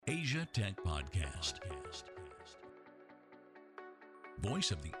Asia Tech Podcast.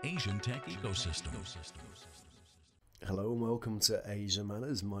 Voice of the Asian tech ecosystem. Hello and welcome to Asia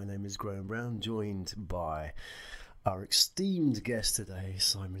Matters. My name is Graham Brown, joined by our esteemed guest today,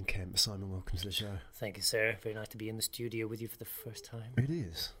 Simon Kemp. Simon, welcome to the show. Thank you, sir. Very nice to be in the studio with you for the first time. It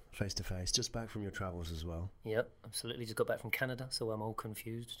is, face to face, just back from your travels as well. Yep, absolutely. Just got back from Canada, so I'm all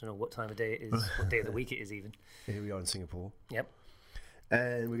confused. Don't know what time of day it is, what day of the week it is even. Here we are in Singapore. Yep.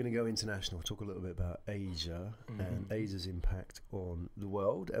 And we're going to go international, talk a little bit about Asia and Asia's impact on the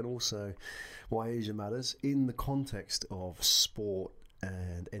world, and also why Asia matters in the context of sport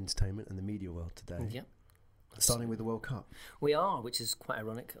and entertainment and the media world today. Yep. Starting with the World Cup. We are, which is quite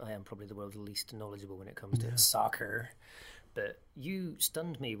ironic. I am probably the world's least knowledgeable when it comes to soccer. But you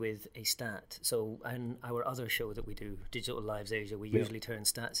stunned me with a stat. So on our other show that we do, Digital Lives Asia, we usually turn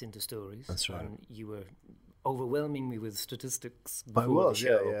stats into stories. That's right. And you were overwhelming me with statistics I before was, the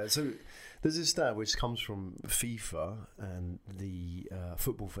show. yeah. So there's this stat which comes from FIFA and the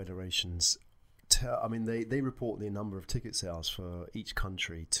football federations. They report the number of ticket sales for each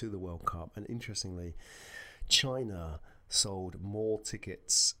country to the World Cup. And interestingly, China sold more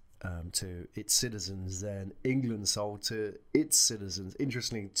tickets to its citizens than England sold to its citizens.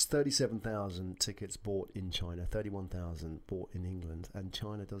 Interestingly, it's 37,000 tickets bought in China, 31,000 bought in England, and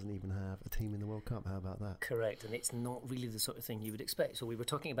China doesn't even have a team in the World Cup. How about that? Correct, and it's not really the sort of thing you would expect. So we were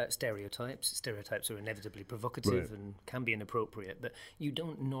talking about stereotypes. Stereotypes are inevitably provocative and can be inappropriate, but you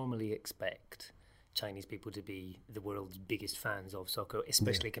don't normally expect Chinese people to be the world's biggest fans of soccer,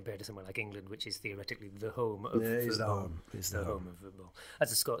 especially compared to somewhere like England, which is theoretically the home of football. It's the home of football. As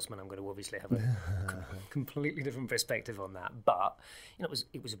a Scotsman, I'm going to obviously have a completely different perspective on that. But it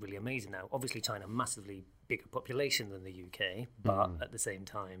was really amazing. Now, obviously, China massively bigger population than the UK, but at the same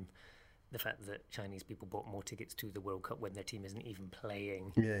time, the fact that Chinese people bought more tickets to the World Cup when their team isn't even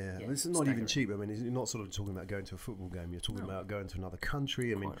playing. Yeah. This is not even cheap. I mean, you're not sort of talking about going to a football game. You're talking about going to another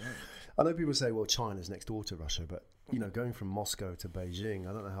country. I mean, I know people say, well, China's next door to Russia, but, going from Moscow to Beijing,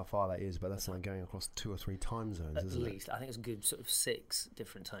 I don't know how far that is, but that's like going across 2 or 3 time zones, isn't it? At least. I think it's a good sort of 6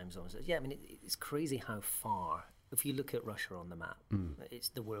 different time zones. Yeah, I mean, it's crazy how far. If you look at Russia on the map, it's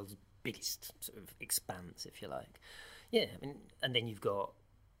the world's biggest sort of expanse, if you like. Yeah, I mean, and then you've got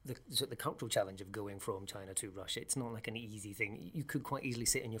the cultural challenge of going from China to Russia. It's not like an easy thing. You could quite easily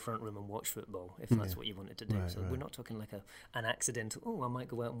sit in your front room and watch football if that's what you wanted to do. We're not talking like an accidental, I might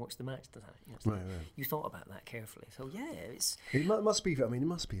go out and watch the match tonight. You thought about that carefully. So it must be like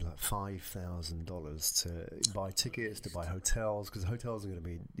 $5,000 to buy tickets, to buy hotels, because hotels are going to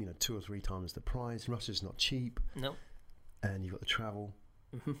be 2 or 3 times the price. Russia's not cheap. No. And you've got the travel.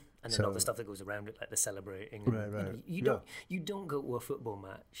 Mm-hmm. And then all the stuff that goes around it, like the celebrating. You don't go to a football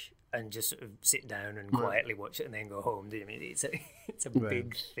match and just sort of sit down and quietly watch it and then go home, do you? I mean, it's a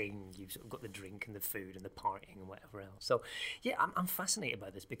big thing. You've sort of got the drink and the food and the partying and whatever else. So, yeah, I'm fascinated by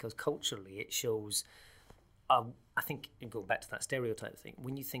this because culturally it shows. I think, going back to that stereotype thing,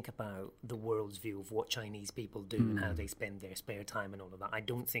 when you think about the world's view of what Chinese people do and how they spend their spare time and all of that, I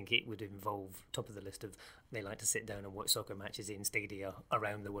don't think it would involve top of the list of they like to sit down and watch soccer matches in stadia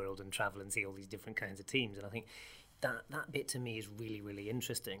around the world and travel and see all these different kinds of teams. And I think that bit to me is really, really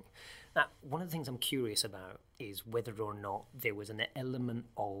interesting. Now, one of the things I'm curious about is whether or not there was an element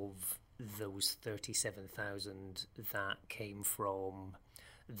of those 37,000 that came from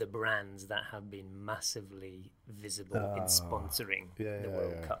the brands that have been massively visible in sponsoring the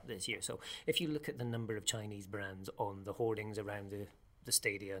World Cup this year. So if you look at the number of Chinese brands on the hoardings around the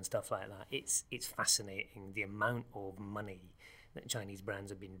stadia and stuff like that, it's fascinating the amount of money that Chinese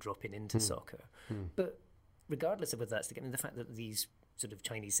brands have been dropping into soccer. But regardless of whether that's the fact that these sort of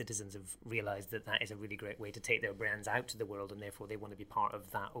Chinese citizens have realised that is a really great way to take their brands out to the world, and therefore they want to be part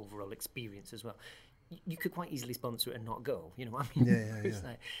of that overall experience as well. You could quite easily sponsor it and not go. You know what I mean? Yeah.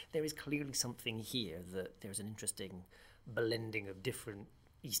 Like, there is clearly something here that there's an interesting blending of different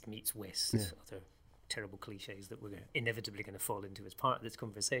East meets West, other terrible cliches that we're inevitably going to fall into as part of this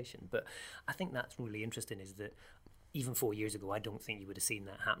conversation. But I think that's really interesting is that even 4 years ago, I don't think you would have seen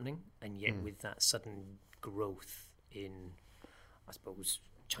that happening. And yet with that sudden growth in, I suppose,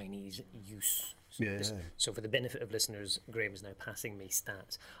 Chinese use. So for the benefit of listeners, Graham is now passing me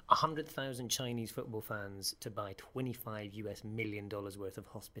stats. 100,000 Chinese football fans to buy $25 million worth of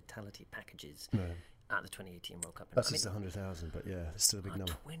hospitality packages at the 2018 World Cup. That's just 100,000, but it's still a big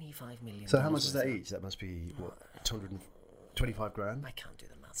number. $25 million. So how much is that each? That must be, 225 grand? I can't do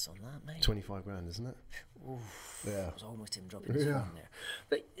the maths on that, mate. 25 grand, isn't it? Oof, it was almost him dropping his phone there.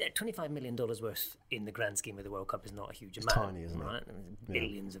 But $25 million worth in the grand scheme of the World Cup is not a huge amount. Tiny, isn't it?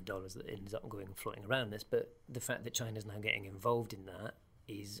 Billions of dollars that ends up going floating around this. But the fact that China's now getting involved in that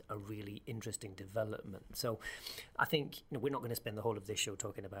is a really interesting development. So I think we're not going to spend the whole of this show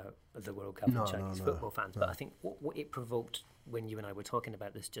talking about the World Cup and Chinese football fans, but I think what it provoked when you and I were talking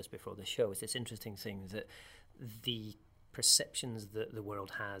about this just before the show is this interesting thing that the perceptions that the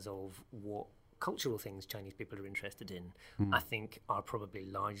world has of what cultural things Chinese people are interested in, I think are probably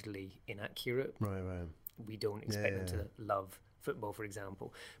largely inaccurate. Right. We don't expect them to love football, for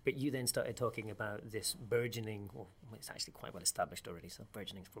example. But you then started talking about this burgeoning, well, it's actually quite well established already, so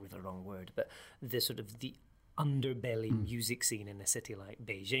burgeoning is probably the wrong word, but the sort of the underbelly music scene in a city like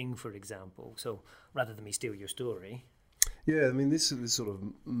Beijing, for example. So rather than me steal your story... Yeah, I mean, this was sort of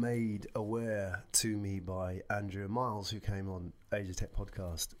made aware to me by Andrea Miles, who came on Asia Tech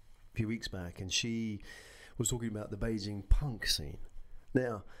podcast a few weeks back, and she was talking about the Beijing punk scene.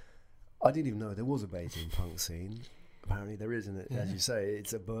 Now, I didn't even know there was a Beijing punk scene. Apparently there is, and as you say,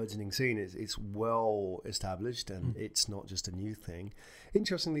 it's a burgeoning scene. It's well established, and it's not just a new thing.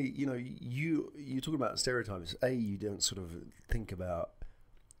 Interestingly, you're talking about stereotypes. You don't sort of think about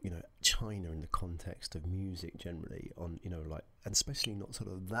China in the context of music generally, on and especially not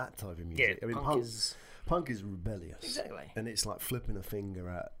sort of that type of music. Yeah, I mean, punk is rebellious, exactly, and it's like flipping a finger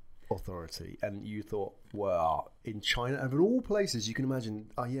at authority. And you thought, well, in China, and of all places you can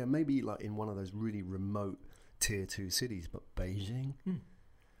imagine, maybe like in one of those really remote tier 2 cities, but Beijing.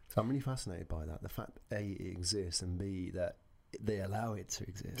 So I'm really fascinated by that. The fact A, it exists, and B, that they allow it to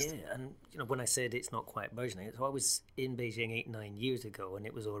exist. Yeah, and when I said it's not quite burgeoning, so I was in Beijing 8-9 years ago, and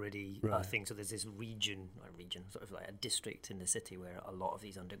it was already a thing. So there's this region, sort of like a district in the city where a lot of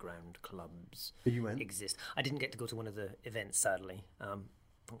these underground clubs exist. I didn't get to go to one of the events, sadly.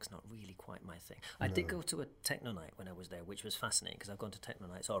 Punk's not really quite my thing. I did go to a techno night when I was there, which was fascinating because I've gone to techno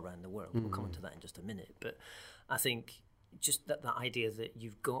nights all around the world. We'll come on to that in just a minute. But I think just that idea that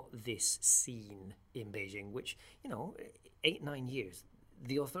you've got this scene in Beijing, which, 8-9 years,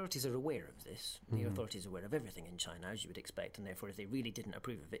 the authorities are aware of this. The authorities are aware of everything in China, as you would expect, and therefore if they really didn't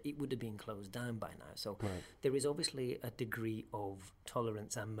approve of it, it would have been closed down by now. So there is obviously a degree of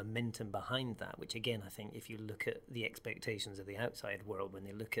tolerance and momentum behind that, which again, I think if you look at the expectations of the outside world when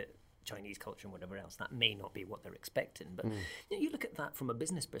they look at Chinese culture and whatever else, that may not be what they're expecting. But you look at that from a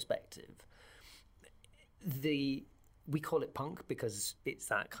business perspective, we call it punk because it's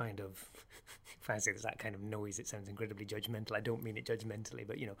that kind of, if I say there's that kind of noise, it sounds incredibly judgmental. I don't mean it judgmentally,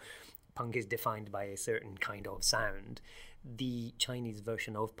 but, punk is defined by a certain kind of sound. The Chinese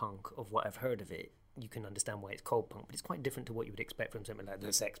version of punk, of what I've heard of it, you can understand why it's called punk, but it's quite different to what you would expect from something like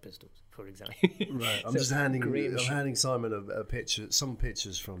the Sex Pistols, for example. Right. I'm just handing Simon some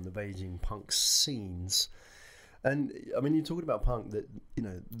pictures from the Beijing punk scenes. And I mean, you're talking about punk that,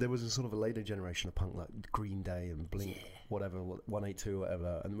 there was a sort of a later generation of punk like Green Day and Blink, whatever, 182,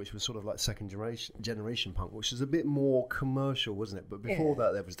 whatever, and which was sort of like second generation punk, which was a bit more commercial, wasn't it? But before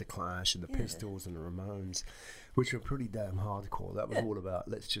that, there was the Clash and the Pistols and the Ramones, which were pretty damn hardcore. That was all about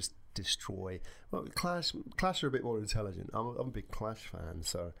let's just destroy. Well, Clash are a bit more intelligent. I'm a big Clash fan,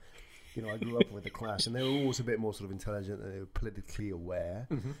 so. I grew up with the Clash, and they were always a bit more sort of intelligent, and they were politically aware.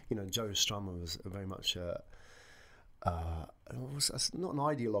 Joe Strummer was very much not an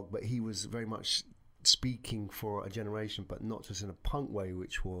ideologue, but he was very much speaking for a generation, but not just in a punk way,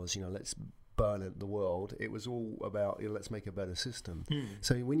 which was, let's burn the world. It was all about, let's make a better system.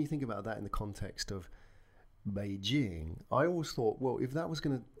 So when you think about that in the context of Beijing, I always thought, well, if that was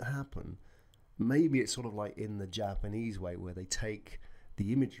going to happen, maybe it's sort of like in the Japanese way where they take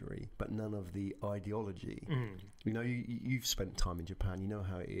the imagery but none of the ideology. You've spent time in Japan, you know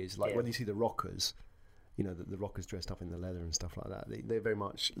how it is. Like when you see the rockers, the rockers dressed up in the leather and stuff like that, they very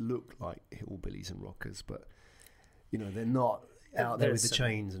much look like hillbillies and rockers, but they're not out there with the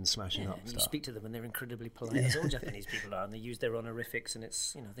chains and smashing up stuff. You speak to them and they're incredibly polite, as all Japanese people are, and they use their honorifics, and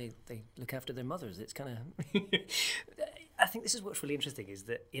it's they look after their mothers. It's kind of I think this is what's really interesting, is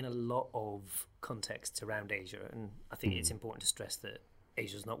that in a lot of contexts around Asia, and I think it's important to stress that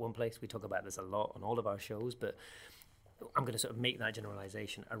Asia's not one place. We talk about this a lot on all of our shows, but I'm going to sort of make that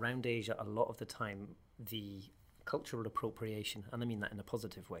generalization. Around Asia, a lot of the time, the cultural appropriation, and I mean that in a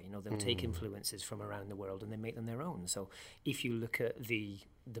positive way, they'll take influences from around the world and they make them their own. So if you look at the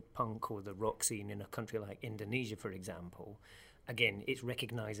punk or the rock scene in a country like Indonesia, for example, again, it's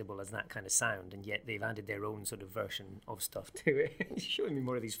recognizable as that kind of sound, and yet they've added their own sort of version of stuff to it. You're showing me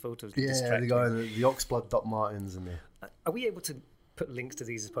more of these photos. Yeah, the guy, the Oxblood Doc Martens and the... Are we able to put links to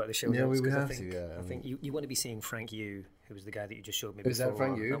these as part of the show? Yeah, notes? we have to. Yeah, I think you want to be seeing Frank Yu, who was the guy that you just showed me before. Is that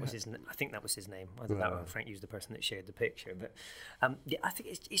Frank Yu? That was I think that was his name. Either that or Frank Yu's the person that shared the picture. But I think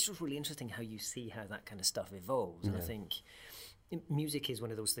it's just really interesting how you see how that kind of stuff evolves. And I think music is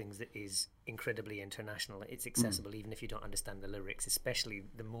one of those things that is incredibly international. It's accessible even if you don't understand the lyrics, especially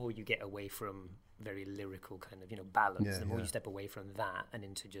the more you get away from very lyrical kind of, ballads, the more you step away from that and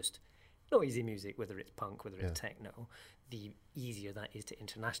into just noisy music, whether it's punk, whether it's techno, the easier that is to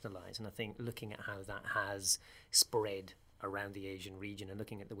internationalize. And I think looking at how that has spread around the Asian region and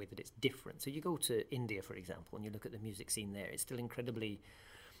looking at the way that it's different. So you go to India, for example, and you look at the music scene there, it's still incredibly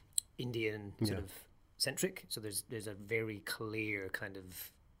Indian sort of centric. So there's a very clear kind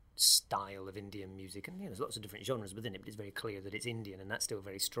of style of Indian music, and there's lots of different genres within it, but it's very clear that it's Indian, and that's still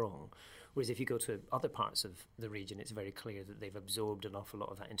very strong. Whereas if you go to other parts of the region, it's very clear that they've absorbed an awful lot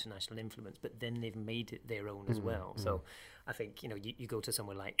of that international influence, but then they've made it their own as well. So I think you go to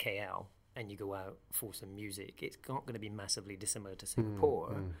somewhere like KL and you go out for some music, it's not going to be massively dissimilar to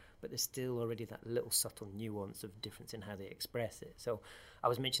Singapore, but there's still already that little subtle nuance of difference in how they express it. So I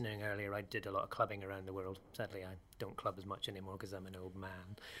was mentioning earlier I did a lot of clubbing around the world. Sadly, I don't club as much anymore because I'm an old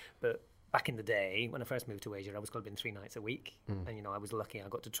man. But back in the day, when I first moved to Asia, I was clubbing 3 nights a week. And, I was lucky I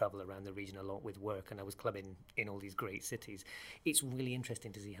got to travel around the region a lot with work, and I was clubbing in all these great cities. It's really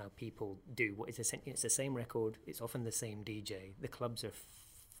interesting to see how people do what is it's the same record. It's often the same DJ. The clubs are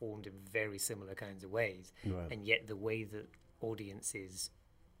formed in very similar kinds of ways. And yet the way that audiences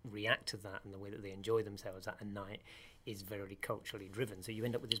react to that and the way that they enjoy themselves at a night is very culturally driven. So you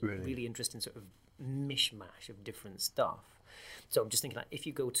end up with this really interesting sort of mishmash of different stuff. So I'm just thinking, like, if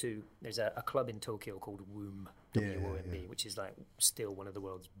you go to, there's a club in Tokyo called WOMB, W-O-M-B, which is like still one of the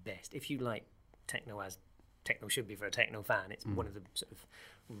world's best. If you like techno, as techno should be for a techno fan, it's one of the sort of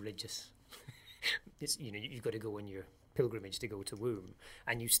religious, it's, you've got to go on your pilgrimage to go to WOMB,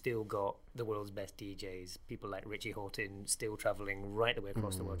 and you still got the world's best DJs, people like Richie Houghton still traveling right the way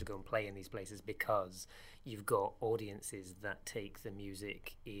across the world to go and play in these places, because you've got audiences that take the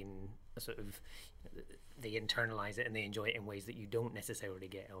music in a sort of, they internalize it and they enjoy it in ways that you don't necessarily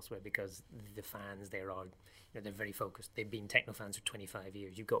get elsewhere, because the fans there are, they're very focused. They've been techno fans for 25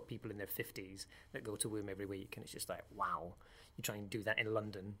 years. You've got people in their 50s that go to WOMB every week, and it's just like, wow. You try and do that in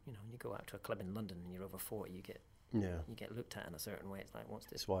London, you go out to a club in London and you're over 40, you get looked at in a certain way. It's like, what's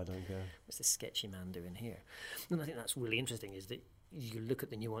this? That's why I don't go. What's this sketchy man doing here? And I think that's really interesting, is that you look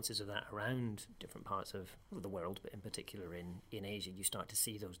at the nuances of that around different parts of the world, but in particular in Asia, you start to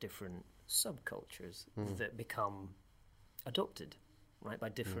see those different subcultures that become adopted, right, by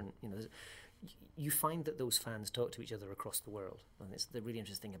different, you find that those fans talk to each other across the world. And it's the really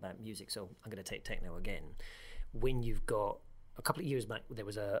interesting thing about music. So I'm going to take techno again. When you've got, a couple of years back, there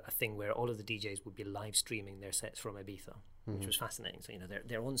was a thing where all of the DJs would be live streaming their sets from Ibiza, which was fascinating. So,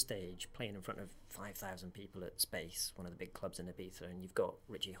 they're on stage playing in front of 5,000 people at Space, one of the big clubs in Ibiza, and you've got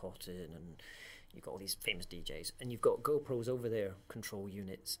Richie Houghton and you've got all these famous DJs, and you've got GoPros over their control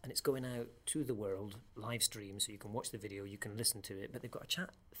units, and it's going out to the world, live stream, so you can watch the video, you can listen to it, but they've got a chat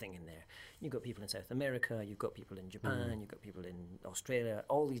thing in there. You've got people in South America, you've got people in Japan, you've got people in Australia,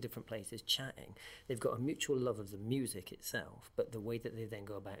 all these different places chatting. They've got a mutual love of the music itself, but the way that they then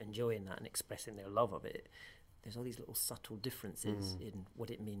go about enjoying that and expressing their love of it, there's all these little subtle differences in what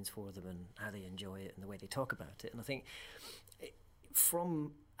it means for them and how they enjoy it and the way they talk about it. And I think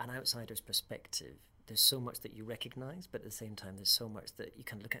from an outsider's perspective, there's so much that you recognize, but at the same time, there's so much that you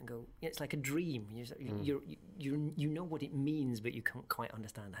can look at and go, it's like a dream. You know what it means, but you can't quite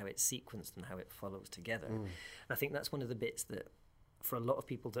understand how it's sequenced and how it follows together. And I think that's one of the bits that, for a lot of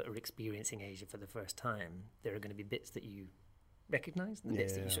people that are experiencing Asia for the first time, there are going to be bits that you recognize, the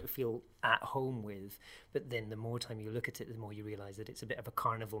bits that you sort of feel at home with, but then the more time you look at it, the more you realize that it's a bit of a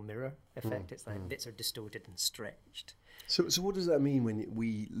carnival mirror effect. It's like bits are distorted and stretched. So what does that mean when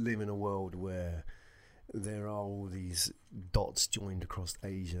we live in a world where there are all these dots joined across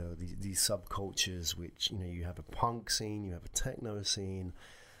Asia, these subcultures, which, you have a punk scene, you have a techno scene,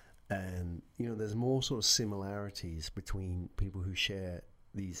 and, there's more sort of similarities between people who share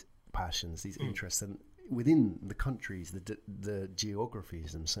these passions, these interests, and within the countries, the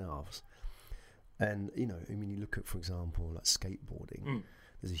geographies themselves. And, you look at, for example, like skateboarding.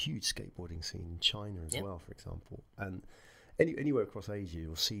 There's a huge skateboarding scene in China as well, for example. And anywhere across Asia,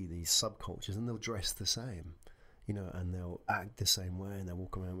 you'll see these subcultures, and they'll dress the same, and they'll act the same way, and they'll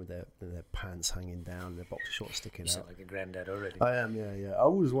walk around with their pants hanging down, their boxer shorts sticking out. You sound like a granddad already. I am, yeah. I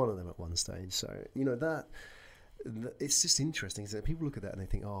was one of them at one stage. So, it's just interesting. So people look at that and they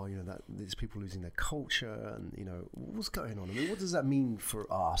think, that there's people losing their culture, and what's going on? I mean, what does that mean for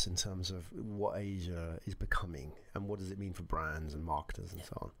us in terms of what Asia is becoming, and what does it mean for brands and marketers and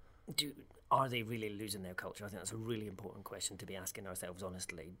so on? Are they really losing their culture? I think that's a really important question to be asking ourselves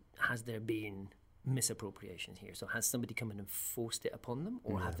honestly. Has there been misappropriation here? So has somebody come in and forced it upon them,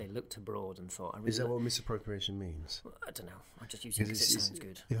 or have they looked abroad and thought, is that what misappropriation means? Well, I don't know. I just use it because it sounds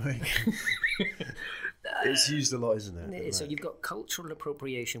good. It's used a lot, isn't it? So you've got cultural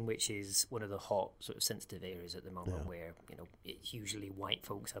appropriation, which is one of the hot sort of sensitive areas at the moment, where it's usually white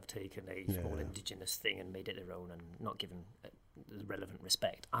folks have taken a small indigenous thing and made it their own and not given the relevant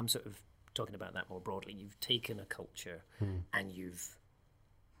respect. I'm sort of talking about that more broadly. You've taken a culture and you've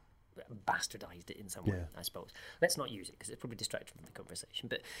bastardized it in some way, I suppose. Let's not use it because it's probably distracting from the conversation.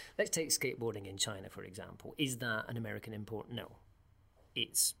 But let's take skateboarding in China, for example. Is that an American import? No.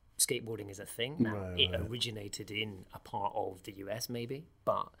 It's skateboarding is a thing. Now, it originated in a part of the US, maybe.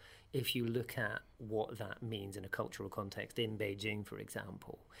 But if you look at what that means in a cultural context in Beijing, for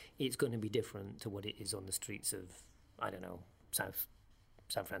example, it's going to be different to what it is on the streets of, I don't know,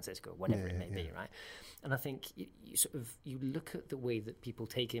 San Francisco, whatever it may be, right? And I think you look at the way that people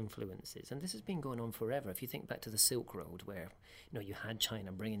take influences, and this has been going on forever. If you think back to the Silk Road, where you had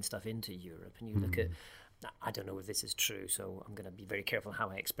China bringing stuff into Europe, and you look at, I don't know if this is true, so I'm going to be very careful how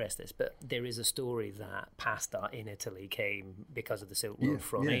I express this, but there is a story that pasta in Italy came because of the Silk Road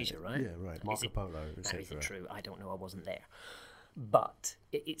from Asia, right? Yeah, right. Marco Polo, etc. Is it true? I don't know. I wasn't there. But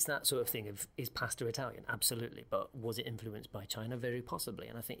it's that sort of thing of, is pasta Italian? Absolutely. But was it influenced by China? Very possibly.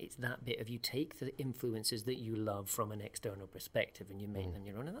 And I think it's that bit of, you take the influences that you love from an external perspective and you make them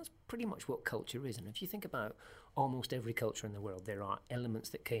your own. And that's pretty much what culture is. And if you think about almost every culture in the world, there are elements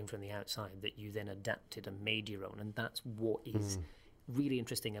that came from the outside that you then adapted and made your own. And that's what is really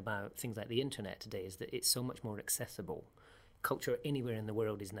interesting about things like the internet today, is that it's so much more accessible. Culture anywhere in the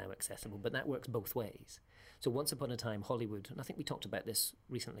world is now accessible, but that works both ways. So once upon a time, Hollywood, and I think we talked about this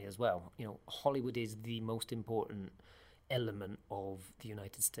recently as well, Hollywood is the most important element of the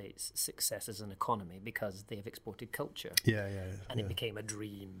United States' success as an economy because they have exported culture. And it became a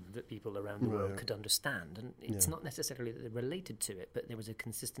dream that people around the world could understand. And it's not necessarily that they're related to it, but there was a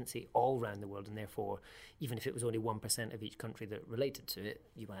consistency all around the world. And therefore, even if it was only 1% of each country that related to it,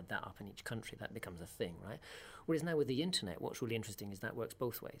 you add that up in each country, that becomes a thing, right? Whereas now with the internet, what's really interesting is that works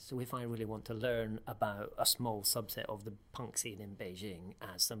both ways. So if I really want to learn about a small subset of the punk scene in Beijing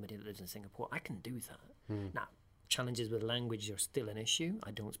as somebody that lives in Singapore, I can do that. Now, challenges with language are still an issue.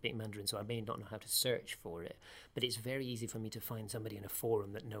 I don't speak Mandarin, so I may not know how to search for it. But it's very easy for me to find somebody in a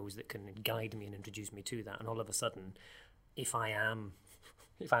forum that knows, that can guide me and introduce me to that. And all of a sudden, if I'm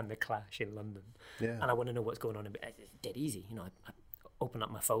the Clash in London, and I want to know what's going on, it's dead easy. I open up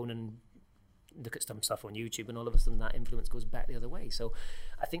my phone and look at some stuff on YouTube, and all of a sudden that influence goes back the other way. So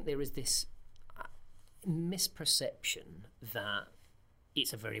I think there is this misperception that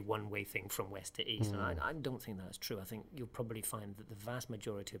it's a very one-way thing from west to east. And I don't think that's true. I think you'll probably find that the vast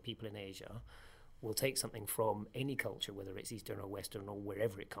majority of people in Asia will take something from any culture, whether it's Eastern or Western or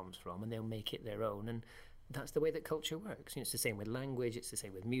wherever it comes from, and they'll make it their own. And that's the way that culture works. It's the same with language, it's the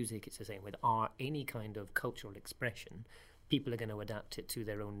same with music, it's the same with art, any kind of cultural expression. People are going to adapt it to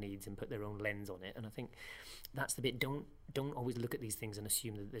their own needs and put their own lens on it. And I think that's the bit. Don't always look at these things and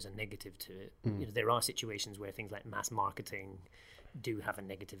assume that there's a negative to it. There are situations where things like mass marketing do have a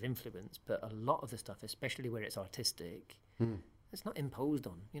negative influence, but a lot of the stuff, especially where it's artistic, it's not imposed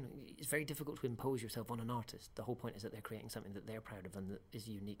on. It's very difficult to impose yourself on an artist. The whole point is that they're creating something that they're proud of and that is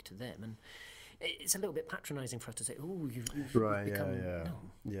unique to them. And it's a little bit patronizing for us to say, "Oh, you've become."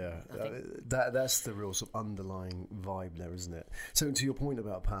 That's the real sort of underlying vibe there, isn't it? So to your point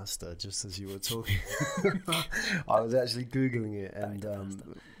about pasta, just as you were talking, I was actually Googling it, and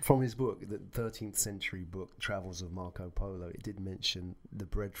from his book, the 13th century book, Travels of Marco Polo, it did mention the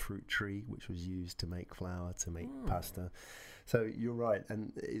breadfruit tree, which was used to make flour, to make pasta. So you're right,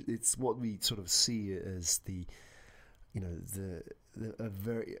 and it's what we sort of see as the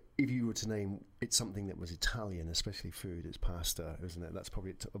very, if you were to name it something that was Italian, especially food, it's pasta, isn't it? That's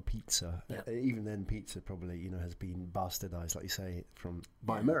probably a pizza. Even then, pizza probably has been bastardized, like you say,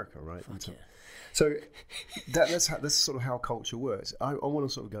 by America, right? So that's sort of how culture works. I want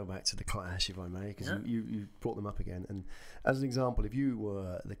to sort of go back to the Clash, if I may, because you brought them up again. And as an example, if you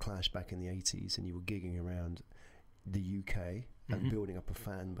were the Clash back in the 80s and you were gigging around the UK and building up a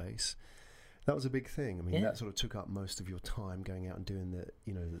fan base, that was a big thing. I mean, that sort of took up most of your time, going out and doing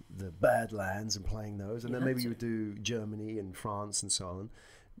the Badlands and playing those, and then maybe you would do Germany and France and so on,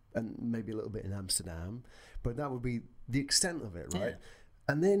 and maybe a little bit in Amsterdam, but that would be the extent of it, right?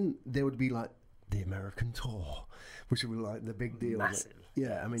 And then there would be like the American tour, which would be like the big deal. Massive.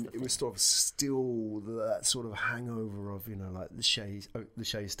 I mean, it was sort of still that sort of hangover of like the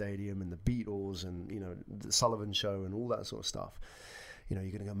Shea Stadium and the Beatles and the Sullivan Show and all that sort of stuff. You're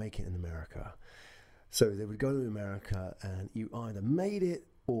going to go make it in America. So they would go to America, and you either made it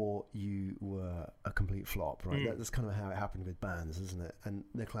or you were a complete flop, right? That's kind of how it happened with bands, isn't it? And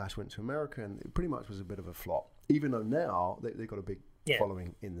The Clash went to America, and it pretty much was a bit of a flop, even though now they've got a big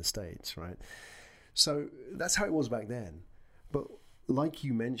following in the States, right? So that's how it was back then. But like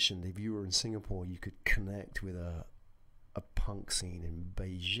you mentioned, if you were in Singapore, you could connect with a punk scene in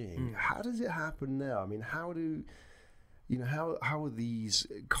Beijing. How does it happen now? I mean, how are these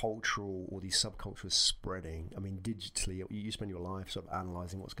cultural or these subcultures spreading? I mean, digitally, you spend your life sort of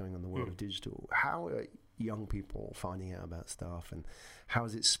analysing what's going on in the world of digital. How are young people finding out about stuff, and how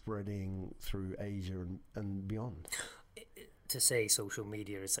is it spreading through Asia and beyond? To say social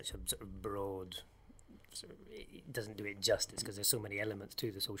media is such a sort of broad, it doesn't do it justice, because there's so many elements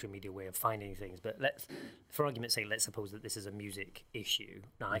to the social media way of finding things. But for argument's sake, let's suppose that this is a music issue.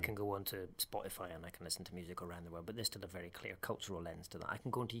 Now, I can go onto Spotify and I can listen to music around the world, but there's still a very clear cultural lens to that. I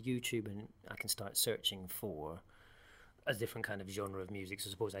can go onto YouTube and I can start searching for a different kind of genre of music. So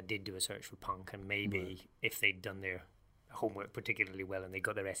suppose I did do a search for punk, and maybe if they'd done their homework particularly well and they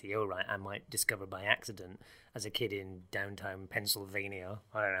got their SEO right, I might discover by accident as a kid in downtown Pennsylvania,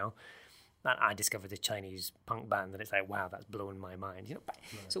 I don't know, that I discovered this Chinese punk band, and it's like, wow, that's blown my mind.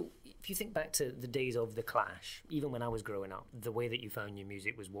 So if you think back to the days of The Clash, even when I was growing up, the way that you found new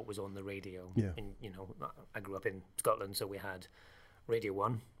music was what was on the radio. And I grew up in Scotland, so we had Radio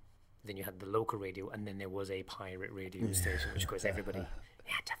 1, then you had the local radio, and then there was a pirate radio station, which of course everybody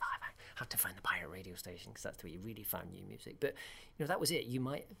had to find the pirate radio station, because that's the way you really found new music. But that was it.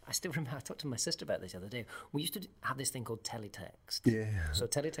 I still remember, I talked to my sister about this the other day. We used to have this thing called teletext. So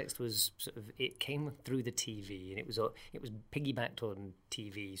teletext was sort of, it came through the TV, and it was piggybacked on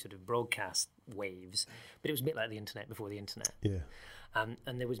TV sort of broadcast waves, but it was a bit like the internet before the internet.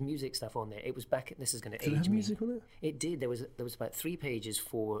 And there was music stuff on there. It was back. This is going to age me. Did it have music on it? It did. There was about 3 pages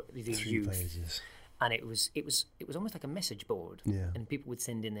for the youth. 3 pages. And it was almost like a message board, and people would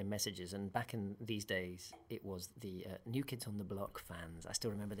send in their messages. And back in these days, it was the New Kids on the Block fans. I still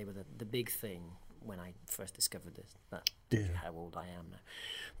remember they were the big thing when I first discovered this. That tells you how old I am now.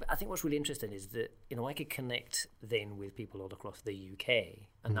 But I think what's really interesting is that I could connect then with people all across the UK,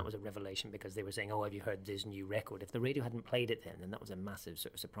 and that was a revelation, because they were saying, "Oh, have you heard this new record?" If the radio hadn't played it then that was a massive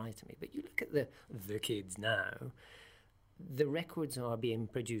sort of surprise to me. But you look at the kids now, the records are being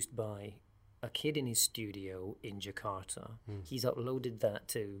produced by a kid in his studio in Jakarta. He's uploaded that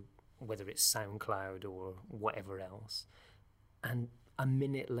to whether it's SoundCloud or whatever else, and a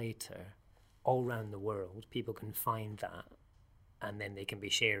minute later, all around the world, people can find that, and then they can be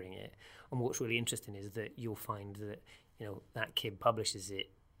sharing it. And what's really interesting is that you'll find that that kid publishes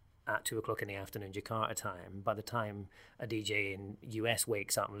it at 2:00 in the afternoon Jakarta time. By the time a DJ in US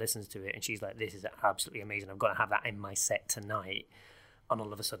wakes up and listens to it, and she's like, "This is absolutely amazing, I've got to have that in my set tonight." And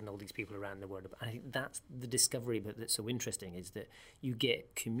all of a sudden, all these people around the world. I think that's the discovery bit that's so interesting, is that you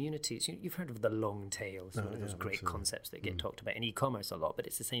get communities. You've heard of the long tail. It's one of those great concepts that get talked about in e-commerce a lot, but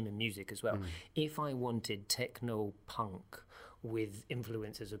it's the same in music as well. If I wanted techno punk with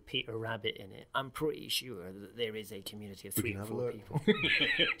influences of Peter Rabbit in it, I'm pretty sure that there is a community of 3 or 4 people.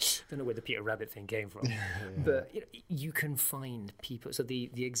 Don't know where the Peter Rabbit thing came from. But you can find people. So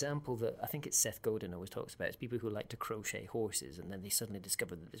the example that I think it's Seth Godin always talks about is people who like to crochet horses, and then they suddenly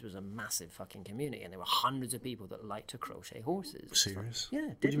discovered that this was a massive fucking community, and there were hundreds of people that like to crochet horses. Serious? Yeah.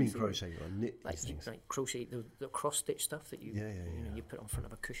 What do you mean crochet? Or knit these things? Like crochet, the cross-stitch stuff that you you put on front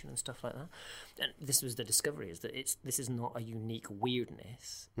of a cushion and stuff like that. And this was the discovery, is that this is not a unique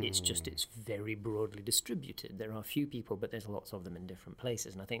weirdness. It's just, it's very broadly distributed. There are a few people, but there's lots of them in different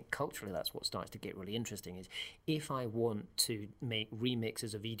places. And I think culturally that's what starts to get really interesting, is if I want to make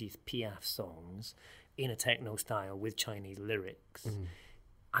remixes of Edith Piaf songs in a techno style with Chinese lyrics,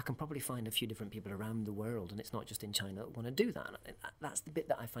 I can probably find a few different people around the world, and it's not just in China that want to do that. And that's the bit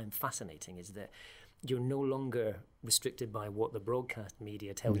that I find fascinating, is that you're no longer restricted by what the broadcast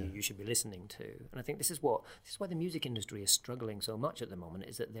media tell you should be listening to. And I think this is why the music industry is struggling so much at the moment,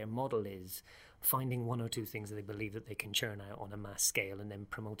 is that their model is finding 1 or 2 things that they believe that they can churn out on a mass scale, and then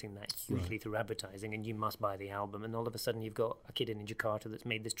promoting that hugely through advertising, and you must buy the album, and all of a sudden you've got a kid in Jakarta that's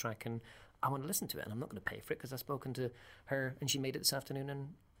made this track, and I want to listen to it, and I'm not going to pay for it because I've spoken to her and she made it this afternoon,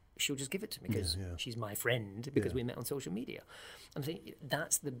 and she'll just give it to me because she's my friend, because we met on social media. And I think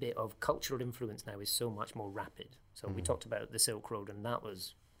that's the bit of cultural influence now is so much more rapid. So we talked about the Silk Road, and that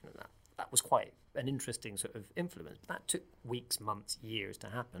was that was quite an interesting sort of influence. That took weeks, months, years to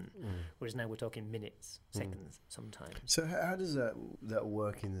happen, whereas now we're talking minutes, seconds sometimes. So how does that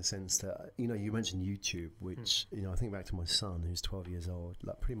work, in the sense that, you mentioned YouTube, which, I think back to my son who's 12 years old,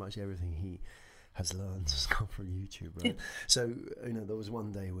 like pretty much everything he has learned has come from YouTube, right? So, there was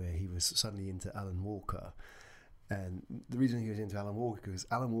one day where he was suddenly into Alan Walker, And the reason he was into Alan Walker, because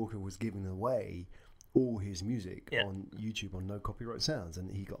Alan Walker was giving away all his music on YouTube on no copyright sounds, and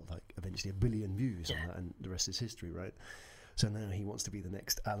he got like eventually 1 billion views on that, and the rest is history, right? So now he wants to be the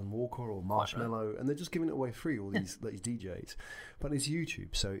next Alan Walker or Marshmello, and they're just giving it away free, all these DJs. But it's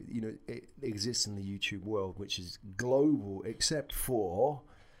YouTube, so it exists in the YouTube world, which is global except for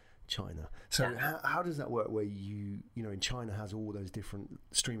China. So how does that work? Where in China has all those different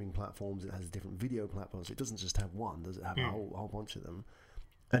streaming platforms, it has different video platforms. It doesn't just have one, does it have a whole bunch of them?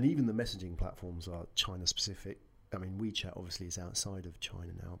 And even the messaging platforms are China specific. I mean, WeChat obviously is outside of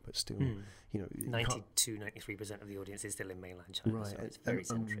China now, but still, 92-93% of the audience is still in mainland China. Right, so it's very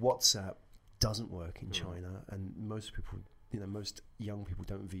centric. And WhatsApp doesn't work in China, and most people, most young people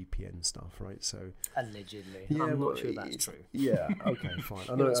don't VPN stuff, right? So allegedly, I'm not sure that's true. Yeah, okay, fine.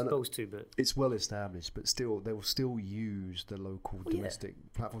 I know it's supposed to, but it's well established. But still, they will still use the local domestic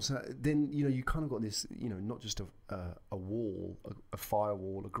platform. So then, you kind of got this, not just a wall, a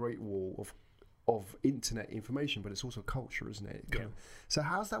firewall, a great wall of internet information, but it's also culture, isn't it? So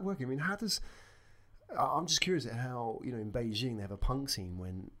how's that working? I mean, I'm just curious at how, in Beijing they have a punk scene.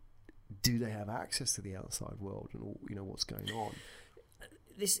 When do they have access to the outside world and all, what's going on?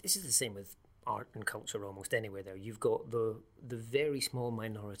 This is the same with art and culture almost anywhere there. You've got the very small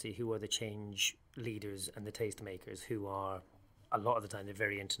minority who are the change leaders and the taste makers, who are, a lot of the time, they're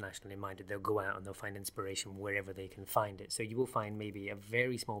very internationally minded. They'll go out and they'll find inspiration wherever they can find it. So you will find maybe a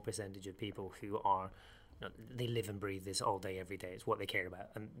very small percentage of people who are, they live and breathe this all day, every day. It's what they care about.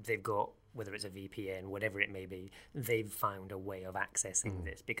 And they've got, whether it's a VPN, whatever it may be, they've found a way of accessing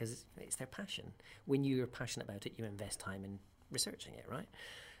this because it's their passion. When you're passionate about it, you invest time in researching it, right?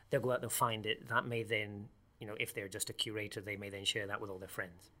 They'll go out, they'll find it. That may then, if they're just a curator, they may then share that with all their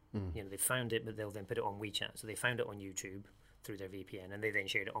friends. They found it, but they'll then put it on WeChat. So they found it on YouTube through their VPN, and they then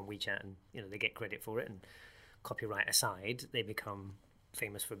shared it on WeChat, and they get credit for it. And copyright aside, they become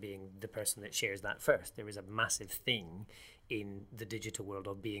famous for being the person that shares that first. There is a massive thing in the digital world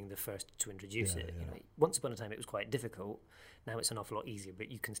of being the first to introduce it. Once upon a time, it was quite difficult. Now it's an awful lot easier,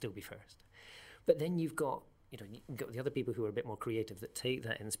 but you can still be first. But then you've got the other people who are a bit more creative that take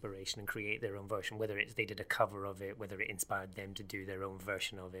that inspiration and create their own version, whether it's they did a cover of it, whether it inspired them to do their own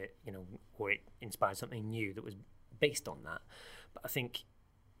version of it, or it inspired something new that was based on that. But I think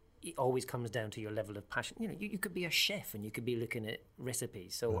it always comes down to your level of passion. You could be a chef and you could be looking at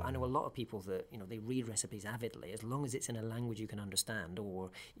recipes. So I know a lot of people that, they read recipes avidly, as long as it's in a language you can understand,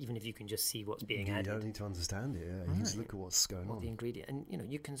 or even if you can just see what's being added. You don't need to understand it, You just look at what's going on. The ingredient.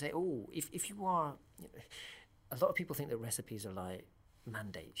 And, you can say, if you are... a lot of people think that recipes are like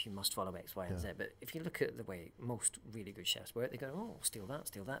mandates. You must follow X, Y, and Z. But if you look at the way most really good chefs work, they go, steal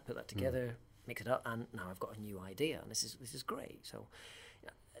that, put that together, mix it up, and now I've got a new idea, and this is great. So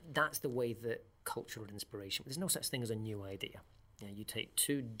that's the way that cultural inspiration. There's no such thing as a new idea. You take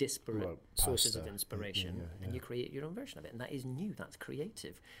two disparate sources of inspiration and you create your own version of it, and that is new. That's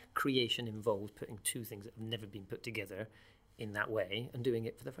creative. Creation involves putting two things that have never been put together in that way and doing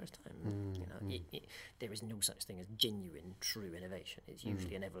it for the first time. There is no such thing as genuine, true innovation. It's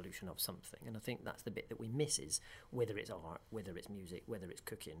usually an evolution of something, and I think that's the bit that we miss, is whether it's art, whether it's music, whether it's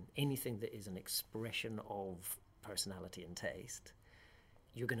cooking, anything that is an expression of personality and taste,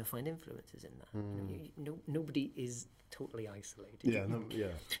 you're going to find influences in that. Nobody is totally isolated.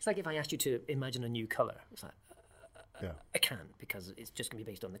 It's like if I asked you to imagine a new colour, it's like, I can't, because it's just going to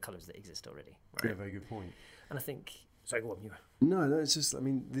be based on the colours that exist already. Right? Yeah, very good point. And I think... Sorry, go on, you. No, it's just,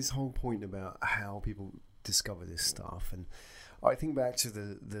 this whole point about how people discover this stuff, and I think back to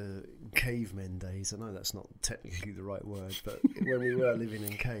the cavemen days. I know that's not technically the right word, but when we were living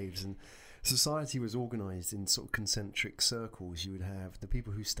in caves, and society was organised in sort of concentric circles. You would have the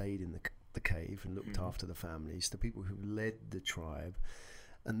people who stayed in the cave and looked after the families, the people who led the tribe,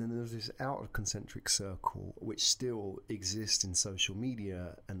 and then there was this outer concentric circle which still exists in social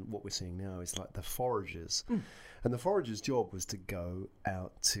media, and what we're seeing now is like the foragers. And the forager's job was to go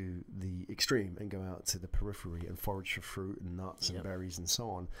out to the extreme and go out to the periphery and forage for fruit and nuts and berries and so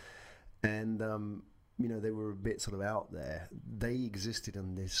on. And they were a bit sort of out there. They existed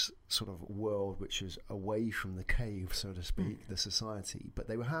in this sort of world which was away from the cave, so to speak, the society. But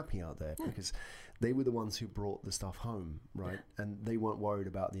they were happy out there because they were the ones who brought the stuff home, right? And they weren't worried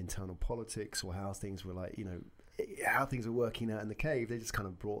about the internal politics or how things were like, how things were working out in the cave. They just kind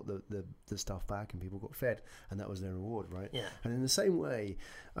of brought the stuff back and people got fed, and that was their reward, right? Yeah. And in the same way,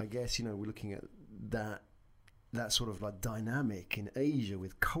 I guess, we're looking at that sort of like dynamic in Asia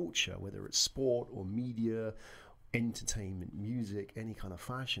with culture, whether it's sport or media, entertainment, music, any kind of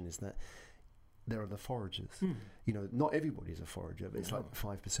fashion, is that there are the foragers. You know, not everybody's a forager, but it's like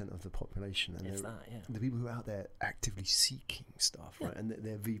 5% of the population, and the people who are out there actively seeking stuff, right? And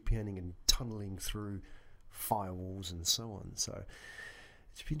they're VPNing and tunneling through firewalls and so on. So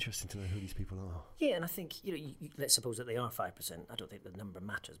it'd be interesting to know who these people are. Yeah, and I think, you know, let's suppose that they are 5%. I don't think the number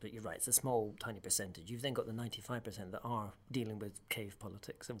matters, but you're right. It's a small, tiny percentage. You've then got the 95% that are dealing with cave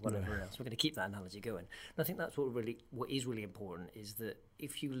politics and whatever else. We're going to keep that analogy going. And I think that's what is really important is that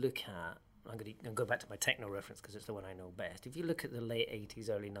if you look at, I'm going to go back to my techno reference because it's the one I know best. If you look at the late 80s,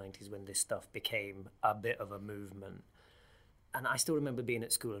 early 90s when this stuff became a bit of a movement, and I still remember being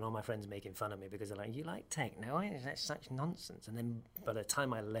at school and all my friends making fun of me because they're like, you like techno? That's such nonsense. And then by the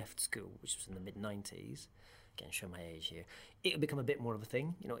time I left school, which was in the mid-90s, again, show my age here, it had become a bit more of a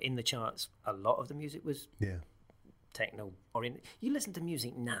thing. You know, in the charts, a lot of the music was techno. You listen to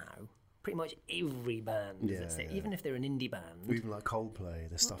music now, pretty much every band, even if they're an indie band. Even like Coldplay,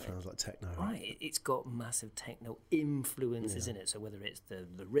 the stuff sounds like techno. Right, it's got massive techno influences in it. So whether it's the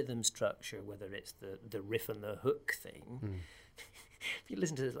rhythm structure, whether it's the riff and the hook thing... If you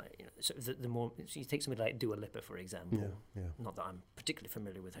listen to like, you know, sort of the more, so you take somebody like Dua Lipa, for example. Not that I'm particularly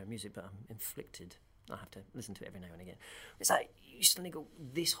familiar with her music, but I'm inflicted. I have to listen to it every now and again. It's like you suddenly go,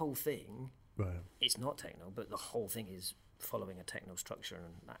 this whole thing. Right. It's not techno, but the whole thing is following a techno structure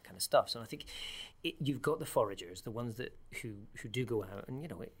and that kind of stuff. So I think you've got the foragers, the ones that who do go out, and you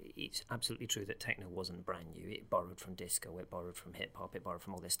know it's absolutely true that techno wasn't brand new. It borrowed from disco, it borrowed from hip hop, it borrowed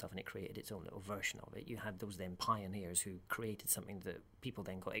from all this stuff, and it created its own little version of it. You had those then pioneers who created something that people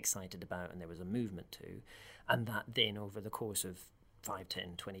then got excited about, and there was a movement to, and that then over the course of 5,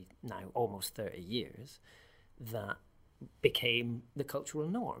 10, 20, now almost 30 years, that became the cultural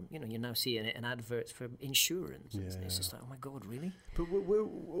norm. You know, you're now seeing it in adverts for insurance. It's just like, oh my God, really? But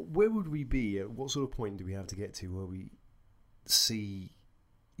where would we be? At what sort of point do we have to get to where we see,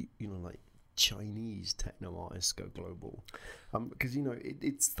 you know, like Chinese techno artists go global? Because, you know,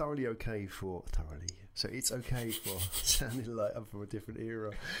 it's thoroughly okay for... So it's okay for... sounding like I'm from a different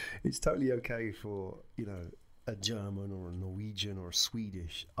era. It's totally okay for, you know, a German or a Norwegian or a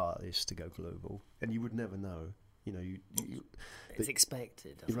Swedish artist to go global. And you would never know. You know, it's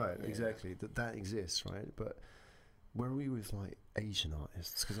expected. Right, exactly. That exists, right? But where are we with like Asian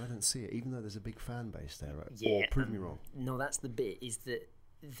artists? Because I don't see it, even though there's a big fan base there, right? Yeah, or prove me wrong. No, that's the bit, is that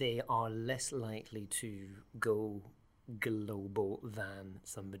they are less likely to go global than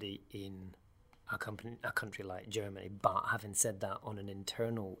somebody in a country like Germany. But having said that, on an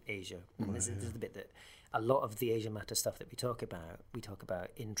internal Asia, this is the bit that a lot of the Asia Matter stuff that we talk about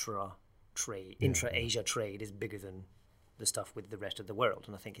intra-Asia trade is bigger than the stuff with the rest of the world,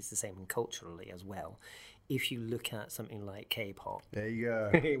 and I think it's the same culturally as well. If you look at something like K-pop, there you go.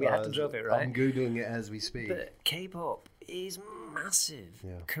 We have to drop it, right? I'm googling it as we speak. But K-pop is massive.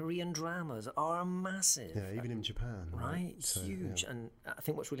 Korean dramas are massive. Yeah, even in Japan, right? So, huge. And I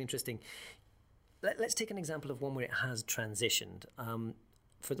think what's really interesting. Let's take an example of one where it has transitioned.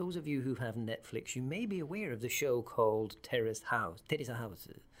 For those of you who have Netflix, you may be aware of the show called Terrace House,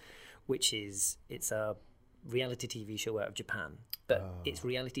 which it's a reality TV show out of Japan, but it's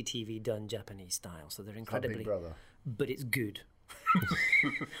reality TV done Japanese style. So they're incredibly, Big Brother, but it's good.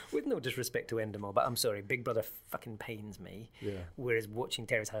 With no disrespect to Endemol, but I'm sorry, Big Brother fucking pains me. Yeah. Whereas watching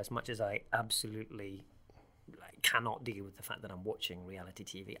Terrace House, much as I absolutely cannot deal with the fact that I'm watching reality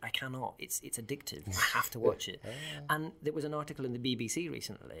TV, I cannot. It's addictive. I have to watch it. And there was an article in the BBC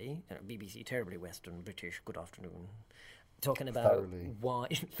recently, BBC, terribly Western British. Good afternoon. Talking about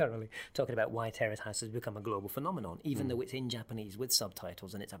why Terrace House has become a global phenomenon, even though it's in Japanese with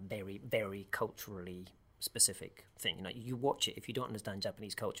subtitles, and it's a very, very culturally specific thing. You know, you watch it, if you don't understand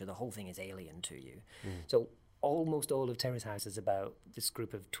Japanese culture, the whole thing is alien to you. So almost all of Terrace House is about this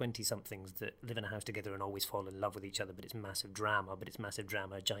group of 20-somethings that live in a house together and always fall in love with each other, but it's massive drama,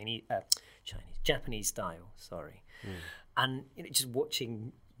 Japanese style, sorry. And you know, just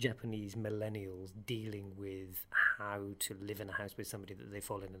watching Japanese millennials dealing with how to live in a house with somebody that they've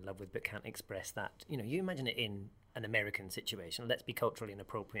fallen in love with but can't express that. You know, you imagine it in an American situation. Let's be culturally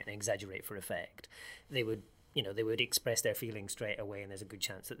inappropriate and exaggerate for effect. They would express their feelings straight away, and there's a good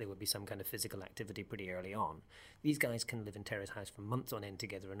chance that there would be some kind of physical activity pretty early on. These guys can live in Terrace House for months on end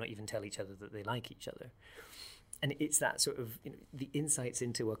together and not even tell each other that they like each other. And it's that sort of, you know, the insights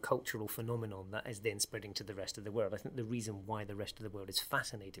into a cultural phenomenon that is then spreading to the rest of the world. I think the reason why the rest of the world is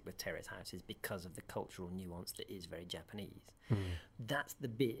fascinated with Terrace House is because of the cultural nuance that is very Japanese. That's the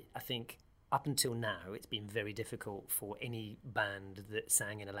bit, I think, up until now, it's been very difficult for any band that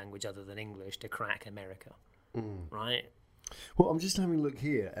sang in a language other than English to crack America, right? Well, I'm just having a look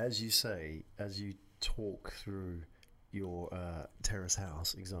here, as you say, as you talk through your terrace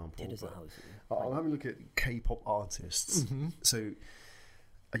house example. Terrace house. I'm having a look at K-pop artists. Mm-hmm. So,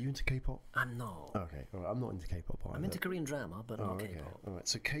 are you into K-pop? I'm not. Okay, all right. I'm not into K-pop either. I'm into Korean drama, but not okay. K-pop. All right.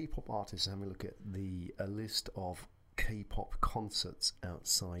 So K-pop artists. Having a look at a list of K-pop concerts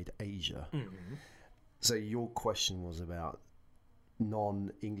outside Asia. Mm-hmm. So your question was about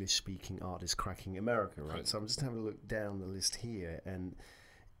non-English speaking artists cracking America, right? So I'm just having a look down the list here, and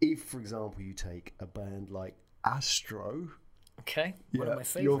if, for example, you take a band like Astro. Okay, one of my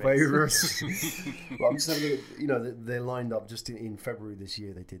favourites. Your favourites. Well, I'm just having a look at, they're lined up just in February this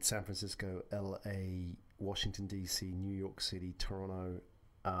year. They did San Francisco, LA, Washington, DC, New York City, Toronto.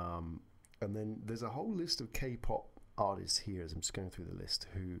 And then there's a whole list of K-pop artists here, as I'm just going through the list,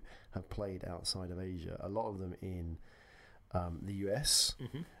 who have played outside of Asia. A lot of them in the US.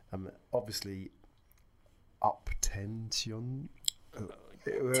 Mm-hmm. Obviously, Uptension.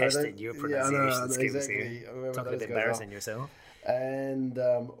 Testing your pronunciation skills here. Talking about embarrassing yourself. And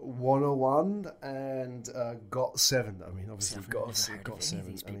 101 and Got 7. I mean, obviously, Got 7.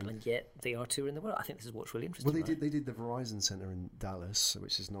 These people, and yet they are touring the world. I think this is what's really interesting. Well, they did the Verizon Center in Dallas,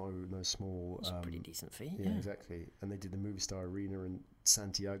 which is no small. It's a pretty decent fee. Yeah, exactly. And they did the Movistar Arena in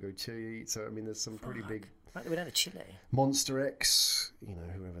Santiago, Chile. So I mean, there's some pretty big. Right, they went down to Chile. Monster X,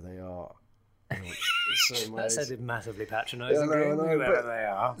 whoever they are. That sounded massively patronising. Whoever they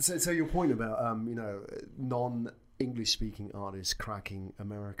are. So your point about non-English speaking artists cracking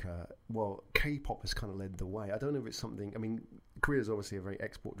America. Well, K-pop has kind of led the way. I don't know if it's something. I mean, Korea is obviously a very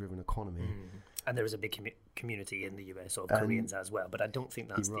export-driven economy, and there is a big community in the US of Koreans as well. But I don't think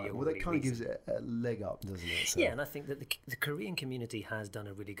that's the only Well, that kind of reason. gives it a leg up, doesn't it? So. Yeah, and I think that the Korean community has done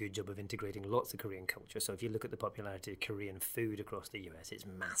a really good job of integrating lots of Korean culture. So if you look at the popularity of Korean food across the US, it's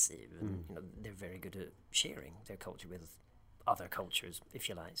massive, and they're very good at sharing their culture with other cultures, if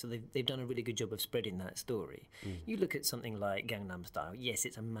you like. So they've done a really good job of spreading that story. You look at something like Gangnam Style. Yes,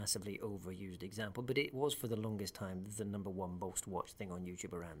 it's a massively overused example, but it was for the longest time the number one most watched thing on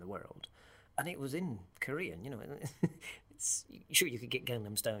YouTube around the world. And it was in Korean, sure, you could get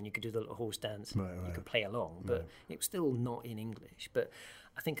Gangnam Style and you could do the little horse dance, right. You could play along, but it was still not in English. But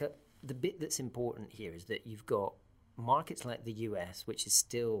I think the bit that's important here is that you've got markets like the US, which is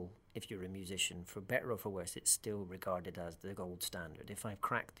still, if you're a musician, for better or for worse, it's still regarded as the gold standard. If I've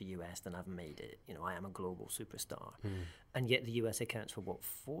cracked the US, then I've made it. I am a global superstar. And yet the US accounts for,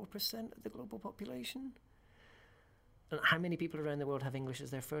 4% of the global population? And how many people around the world have English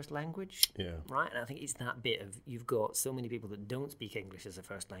as their first language? Yeah. Right? And I think it's that bit of, you've got so many people that don't speak English as a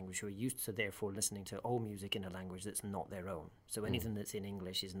first language who are used to therefore listening to all music in a language that's not their own. So anything that's in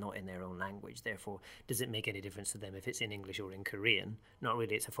English is not in their own language. Therefore, does it make any difference to them if it's in English or in Korean? Not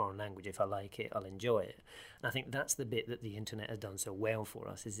really, it's a foreign language. If I like it, I'll enjoy it. And I think that's the bit that the internet has done so well for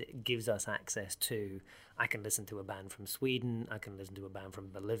us, is it gives us access to, I can listen to a band from Sweden, I can listen to a band from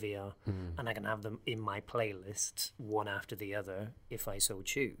Bolivia, and I can have them in my playlist one after the other if I so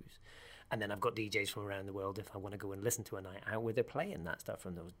choose. And then I've got DJs from around the world if I want to go and listen to a night out where they're playing that stuff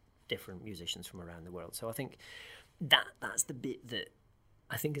from those different musicians from around the world. So I think that's the bit that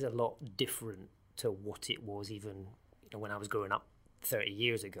I think is a lot different to what it was even when I was growing up 30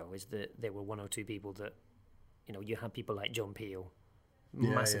 years ago, is that there were one or two people that, you had people like John Peel,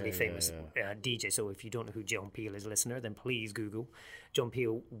 massively famous DJ. So if you don't know who John Peel is, listener, then please Google. John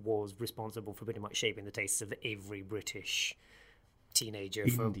Peel was responsible for pretty much shaping the tastes of every British teenager.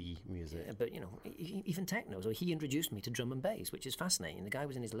 Indie music. But, even techno. So he introduced me to drum and bass, which is fascinating. The guy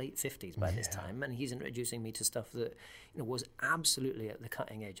was in his late 50s by this time, and he's introducing me to stuff that was absolutely at the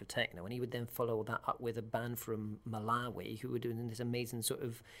cutting edge of techno. And he would then follow that up with a band from Malawi who were doing this amazing sort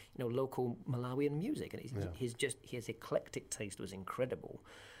of, local Malawian music. And his eclectic taste was incredible.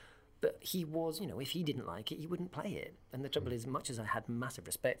 But he was, if he didn't like it, he wouldn't play it. And the trouble is, much as I had massive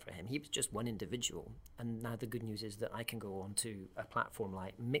respect for him, he was just one individual. And now the good news is that I can go onto a platform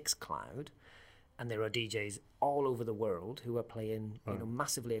like Mixcloud, and there are DJs all over the world who are playing,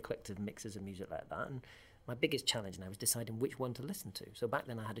 massively eclectic mixes of music like that. And my biggest challenge now is deciding which one to listen to. So back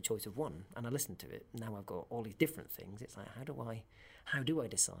then I had a choice of one, and I listened to it. Now I've got all these different things. It's like, how do I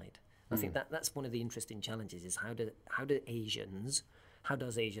decide? I think that's one of the interesting challenges, is how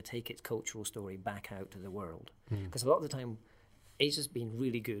does Asia take its cultural story back out to the world? Because a lot of the time, Asia's been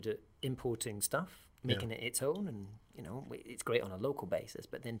really good at importing stuff, making it its own, and it's great on a local basis.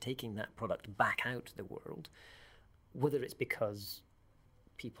 But then taking that product back out to the world, whether it's because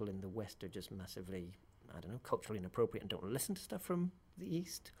people in the West are just massively, culturally inappropriate and don't listen to stuff from the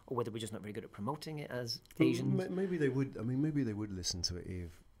East, or whether we're just not very good at promoting it as Asians. Maybe they would. Maybe they would listen to it if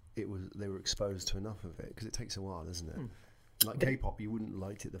they were exposed to enough of it, because it takes a while, doesn't it? Like K-pop, you wouldn't have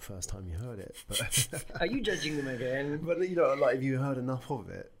liked it the first time you heard it. But are you judging them again? But like if you heard enough of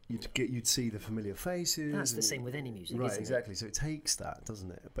it, you'd see the familiar faces. That's the same with any music, right? Isn't Exactly. It? So it takes that,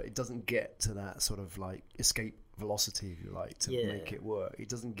 doesn't it? But it doesn't get to that sort of like escape velocity, if you like, to make it work. It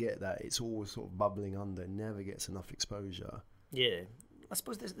doesn't get that. It's always sort of bubbling under. Never gets enough exposure. Yeah. I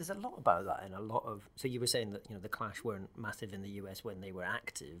suppose there's a lot about that, and a lot of. So you were saying that the Clash weren't massive in the US when they were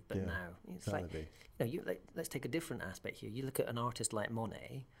active, but now it's let's take a different aspect here. You look at an artist like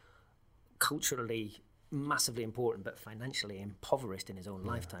Monet, culturally massively important, but financially impoverished in his own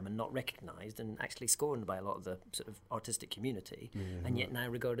lifetime, and not recognised, and actually scorned by a lot of the sort of artistic community, and yet now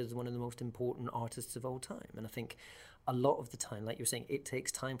regarded as one of the most important artists of all time. And I think a lot of the time, like you're saying, it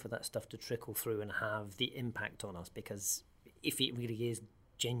takes time for that stuff to trickle through and have the impact on us, because if it really is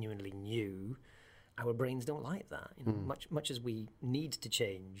genuinely new, our brains don't like that. Much as we need to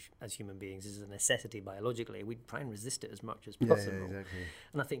change as human beings is a necessity biologically, we try and resist it as much as possible. Yeah, exactly.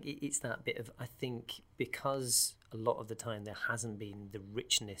 And I think it's that bit of, I think because a lot of the time there hasn't been the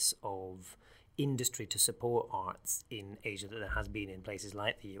richness of industry to support arts in Asia that there has been in places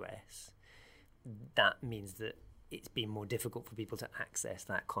like the US, that means that it's been more difficult for people to access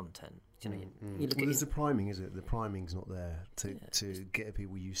that content. You look at there's the priming, is it? The priming's not there to get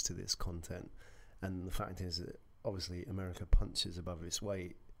people used to this content. And the fact is that obviously America punches above its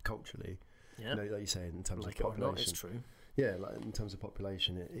weight culturally. Yeah. Like you say, in terms of population. Not, it's true. Yeah, like in terms of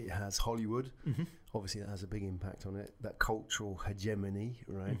population, it has Hollywood. Obviously, that has a big impact on it. That cultural hegemony,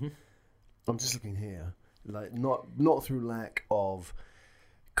 right? I'm just looking here, like not through lack of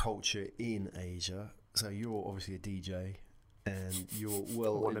culture in Asia. So you're obviously a DJ, and you're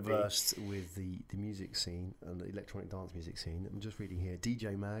well versed with the music scene and the electronic dance music scene. I'm just reading here.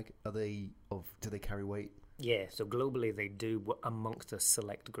 DJ Mag, do they carry weight? Yeah, so globally they do amongst a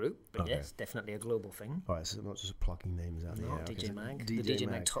select group, but yes, definitely a global thing. All right, so I'm not just plugging names out there. DJ Mag, the DJ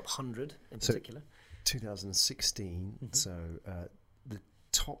Mag Top 100 in particular. 2016, so the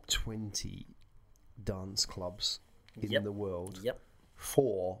top 20 dance clubs in the world.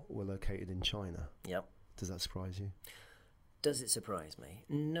 4 were located in China. Does that surprise you? Does it surprise me?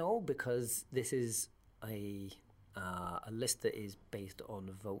 No, because this is a list that is based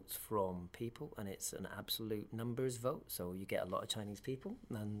on votes from people, and it's an absolute numbers vote. So you get a lot of Chinese people,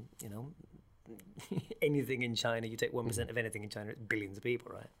 and anything in China, you take 1% of anything in China, it's billions of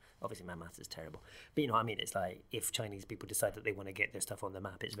people, right? Obviously, my maths is terrible. But I mean, it's like if Chinese people decide that they want to get their stuff on the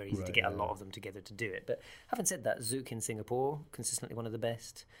map, it's very easy to get a lot of them together to do it. But having said that, Zouk in Singapore, consistently one of the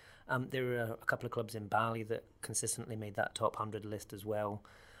best. There are a couple of clubs in Bali that consistently made that top 100 list as well.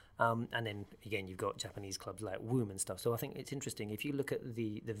 And then, again, you've got Japanese clubs like WOOM and stuff. So I think it's interesting. If you look at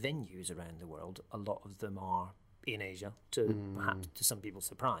the venues around the world, a lot of them are in Asia, perhaps to some people's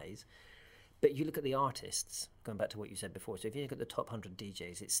surprise. But you look at the artists, going back to what you said before, so if you look at the top 100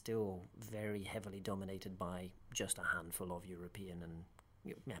 DJs, it's still very heavily dominated by just a handful of European and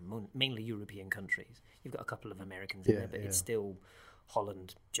mainly European countries. You've got a couple of Americans in there, but it's still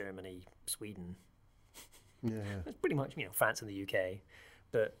Holland, Germany, Sweden. It's pretty much, France and the UK.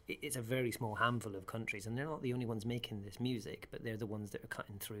 But it's a very small handful of countries, and they're not the only ones making this music, but they're the ones that are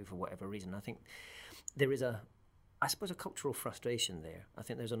cutting through for whatever reason. I think there is a cultural frustration there. I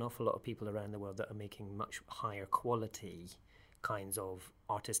think there's an awful lot of people around the world that are making much higher quality kinds of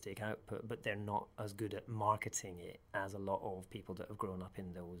artistic output, but they're not as good at marketing it as a lot of people that have grown up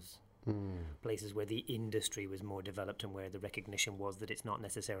in those places where the industry was more developed and where the recognition was that it's not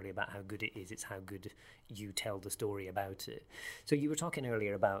necessarily about how good it is, it's how good you tell the story about it. So you were talking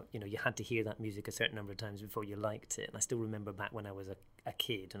earlier about, you had to hear that music a certain number of times before you liked it. And I still remember back when I was a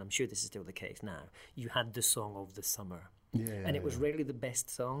kid, and I'm sure this is still the case now, you had the song of the summer. And it was rarely the best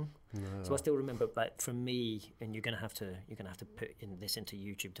song. So I still remember, like, for me, and you're gonna have to put this into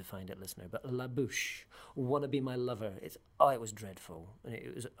YouTube to find it, listener. But La Bouche, Wanna Be My Lover. It was dreadful, and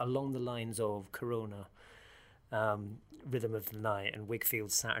it was along the lines of Corona, Rhythm of the Night, and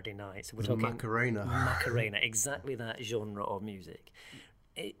Wigfield's Saturday Night. So we're talking Macarena, exactly that genre of music.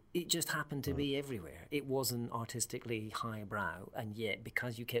 It just happened to be everywhere. It wasn't artistically highbrow, and yet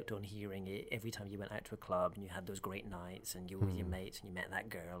because you kept on hearing it every time you went out to a club and you had those great nights and you were with your mates and you met that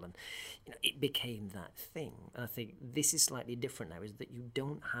girl, and it became that thing. And I think this is slightly different now, is that you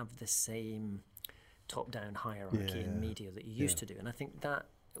don't have the same top-down hierarchy in media that you used to do. And I think that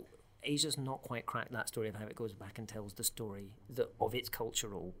Asia's not quite cracked that story of how it goes back and tells the story of its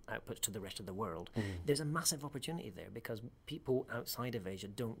cultural outputs to the rest of the world. There's a massive opportunity there because people outside of Asia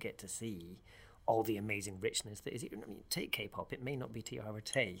don't get to see all the amazing richness that is. Take K-pop, it may not be to our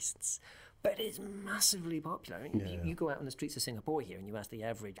tastes, But it's massively popular. I mean, you go out on the streets of Singapore here and you ask the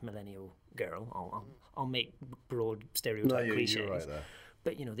average millennial girl, I'll make broad stereotype cliches. You're right there.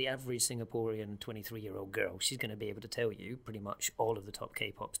 But, the average Singaporean 23-year-old girl, she's going to be able to tell you pretty much all of the top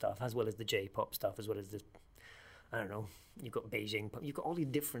K-pop stuff, as well as the J-pop stuff, as well as the, I don't know, you've got Beijing pop, you've got all these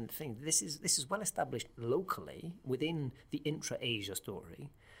different things. This is well established locally within the intra-Asia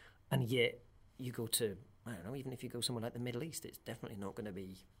story, and yet you go to, I don't know, even if you go somewhere like the Middle East, it's definitely not going to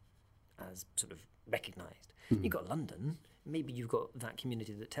be as sort of recognised. You've got London, maybe you've got that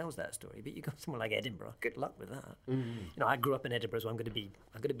community that tells that story, but you go somewhere like Edinburgh, good luck with that. I grew up in Edinburgh, so I'm going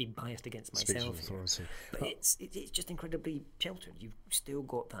to be biased against myself here. But it's just incredibly sheltered. You've still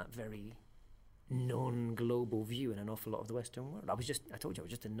got that very non-global view in an awful lot of the Western world. I told you I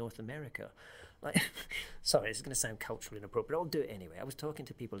was just in North America. Sorry, this is going to sound culturally inappropriate, I'll do it anyway. I was talking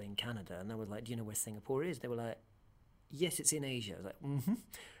to people in Canada and I was like, do you know where Singapore is? They were like, yes, it's in Asia. I was like,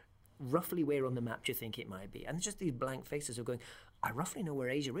 roughly where on the map do you think it might be? And it's just these blank faces of going, I roughly know where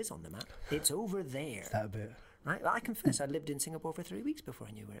Asia is on the map. It's over there. That bit. Right? I confess, I lived in Singapore for 3 weeks before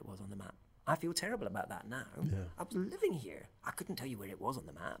I knew where it was on the map. I feel terrible about that now. Yeah. I was living here. I couldn't tell you where it was on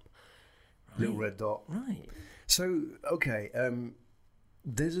the map. Right? Little red dot. Right. So, okay,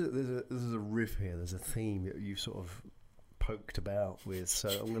 there's a riff here. There's a theme that you sort of poked about with. So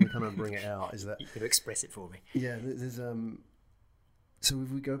I'm going to kind of bring it out. Is that you can express it for me? Yeah. There's So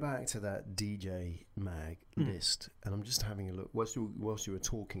if we go back to that DJ mag list, and I'm just having a look whilst you were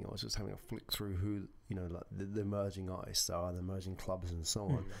talking, I was just having a flick through who like the emerging artists are, the emerging clubs, and so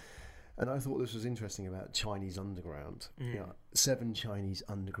on. And I thought this was interesting about Chinese underground. 7 Chinese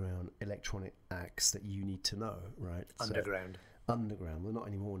underground electronic acts that you need to know, right? Underground. Underground. Well, not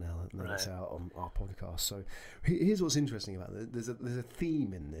anymore now that it's out on our podcast. So here's what's interesting about it. There's a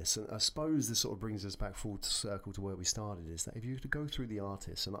theme in this, and I suppose this sort of brings us back full circle to where we started, is that if you were to go through the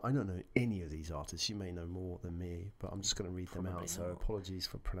artists, and I don't know any of these artists, you may know more than me, but I'm just going to read them out, so apologies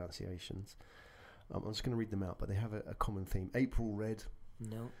for pronunciations. I'm just going to read them out, but they have a common theme. April Red.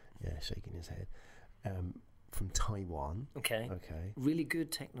 No. Yeah, shaking his head. From Taiwan. Okay. Really good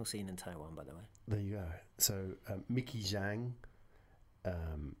techno scene in Taiwan, by the way. There you go. So Mickey Zhang.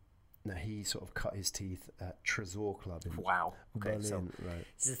 Now he sort of cut his teeth at Tresor Club in Berlin. So right.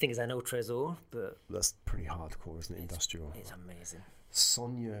 The thing is, I know Tresor, but that's pretty hardcore, isn't it? Industrial. It's amazing.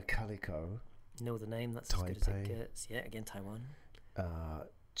 Sonia Calico. Know the name? That's Taipei. As good as it gets. Yeah, again Taiwan.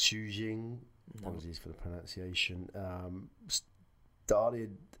 Chujing. Apologies for the pronunciation.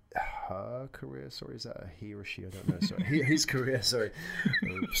 Started her career. Sorry, is that a he or she? I don't know. Sorry, his career. Sorry,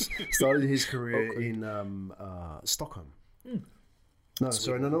 started his career in Stockholm. No,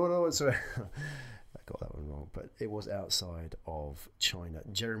 sorry, no. Sorry, I got that one wrong. But it was outside of China.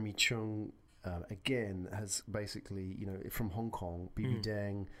 Jeremy Chung, again, has basically, from Hong Kong. BB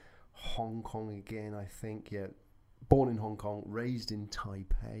Deng, Hong Kong again, I think. Yeah, born in Hong Kong, raised in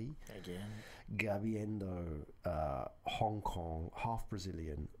Taipei. Again. Gabiendo, Hong Kong, half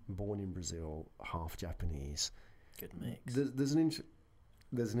Brazilian, born in Brazil, half Japanese. Good mix. There's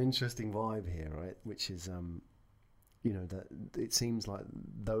an interesting vibe here, right? Which is that it seems like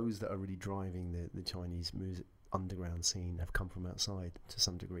those that are really driving the Chinese music underground scene have come from outside to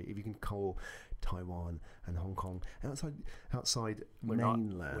some degree. If you can call Taiwan and Hong Kong outside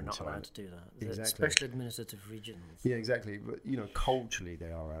mainland, we're not China. allowed to do that. Exactly. Special administrative regions. Yeah, exactly. But culturally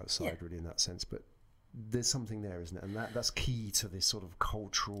they are outside really in that sense. But there's something there, isn't it? And that's key to this sort of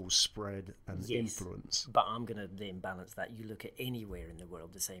cultural spread and influence. But I'm going to then balance that. You look at anywhere in the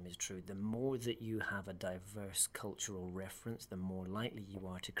world, the same is true. The more that you have a diverse cultural reference, the more likely you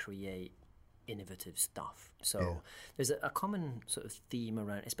are to create innovative stuff. So there's a common sort of theme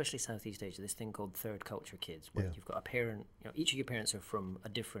around, especially Southeast Asia, this thing called third culture kids, where you've got a parent, each of your parents are from a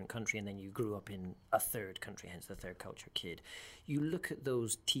different country, and then you grew up in a third country, hence the third culture kid. You look at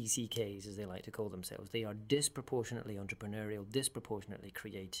those TCKs, as they like to call themselves, they are disproportionately entrepreneurial, disproportionately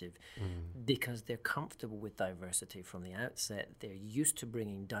creative, because they're comfortable with diversity from the outset. They're used to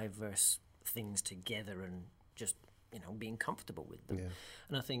bringing diverse things together and just being comfortable with them.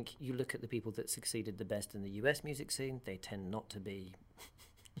 And I think you look at the people that succeeded the best in the US music scene, they tend not to be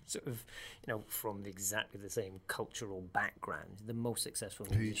sort of, from exactly the same cultural background. The most successful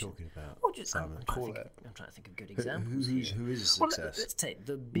musician. Who are you talking about? Well, just, I'm trying to think of good examples. Who is a success? Well, let's take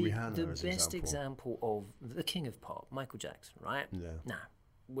the best example of the king of pop, Michael Jackson, right? Yeah. Now,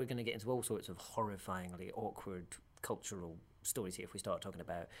 we're going to get into all sorts of horrifyingly awkward cultural stories here if we start talking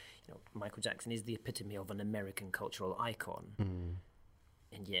about, Michael Jackson is the epitome of an American cultural icon,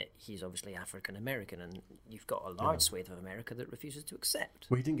 and yet he's obviously African American, and you've got a large swathe of America that refuses to accept.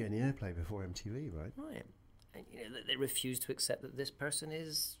 Well, he didn't get any airplay before MTV, right? Right, and they refuse to accept that this person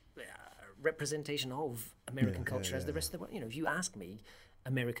is representation of American culture as the rest of the world. You know, if you ask me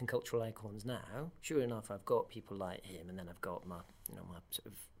American cultural icons now, sure enough, I've got people like him, and then I've got my sort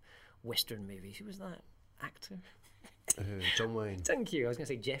of Western movies. Who was that actor? John Wayne. Thank you. I was going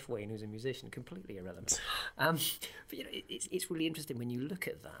to say Jeff Wayne, who's a musician, completely irrelevant. But you know, it's really interesting when you look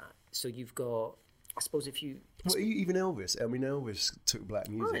at that. So you've got, I suppose, if you... Well, even Elvis. I mean, Elvis took black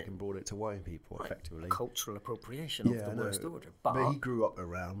music and brought it to white people, effectively. Cultural appropriation of the worst order. But he grew up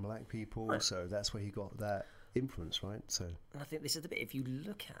around black people, so that's where he got that influence, right? So, and I think this is the bit, if you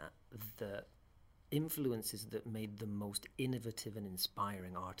look at the influences that made the most innovative and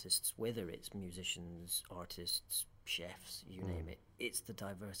inspiring artists, whether it's musicians, artists, chefs, you name it, it's the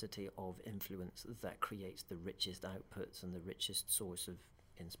diversity of influence that creates the richest outputs and the richest source of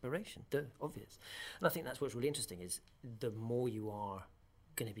inspiration. The obvious. And I think that's what's really interesting, is the more you are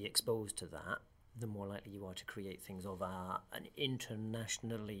going to be exposed to that, the more likely you are to create things of an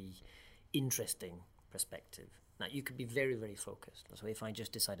internationally interesting perspective. Now, you could be very, very focused. So if I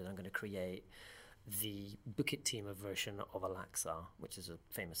just decided I'm going to create the Bukit Timah version of Alexa, which is a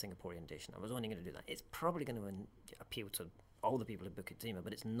famous Singaporean dish, and I was only going to do that, it's probably going to appeal to all the people of Bukit Timah,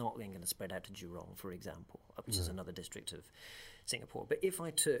 but it's not going to spread out to Jurong, for example, which is another district of Singapore. But if I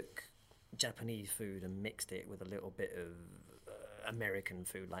took Japanese food and mixed it with a little bit of American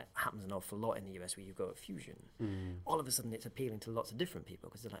food, like happens an awful lot in the US where you've got a fusion, all of a sudden it's appealing to lots of different people,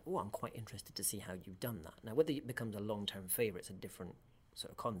 because they're like, oh, I'm quite interested to see how you've done that. Now, whether it becomes a long-term favourite, it's a different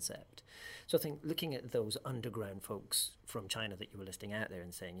sort of concept. So I think looking at those underground folks from China that you were listing out there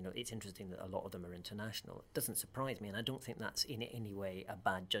and saying, you know, it's interesting that a lot of them are international, it doesn't surprise me, and I don't think that's in any way a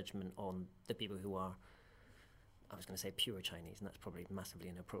bad judgment on the people who are, I was going to say pure Chinese, and that's probably massively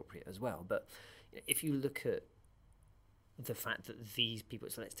inappropriate as well. But if you look at the fact that these people,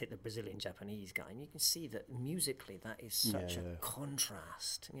 so let's take the Brazilian Japanese guy, and you can see that musically that is such a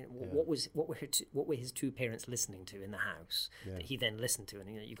contrast. I mean, what were his two parents listening to in the house that he then listened to, and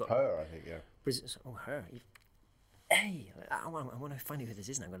you got her, I think, her. Hey, I want to find out who this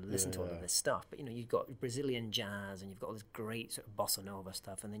is, and I'm going to listen to all of this stuff. But you've got Brazilian jazz, and you've got all this great sort of bossa nova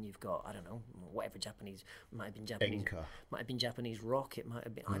stuff, and then you've got, I don't know, whatever Japanese, might have been Japanese, Enka. Might have been Japanese rock, it might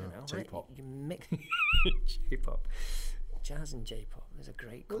have been, I don't know, J-pop. Right? You mix J-pop. Jazz and J-pop, there's a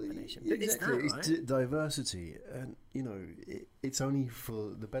great combination. Well, but exactly, it's that, right? Diversity, and it's only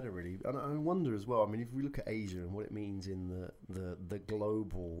for the better, really. And I wonder as well. I mean, if we look at Asia and what it means in the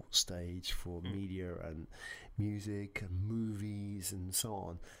global stage for media and music and movies and so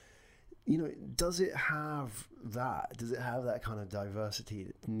on, does it have that? Does it have that kind of diversity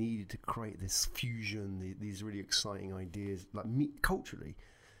that's needed to create this fusion, these really exciting ideas, like culturally?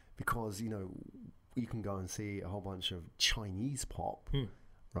 Because you can go and see a whole bunch of Chinese pop,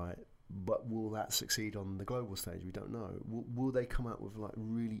 right? But will that succeed on the global stage? We don't know. Will they come out with like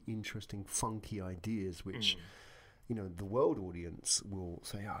really interesting, funky ideas, which the world audience will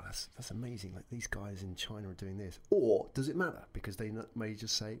say, "Oh, that's amazing! Like these guys in China are doing this." Or does it matter because they may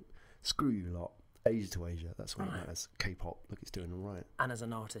just say, "Screw you lot." Asia to Asia, that's what it matters. K-pop, look, it's doing all right. And as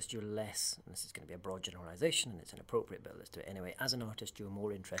an artist, you're less, and this is going to be a broad generalisation, and it's inappropriate, but let's do it anyway. As an artist, you're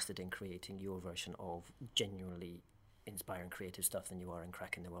more interested in creating your version of genuinely inspiring creative stuff than you are in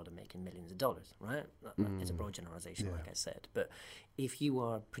cracking the world and making millions of dollars, right? It's a broad generalisation, like I said. But if you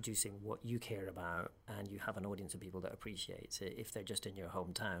are producing what you care about and you have an audience of people that appreciates it, if they're just in your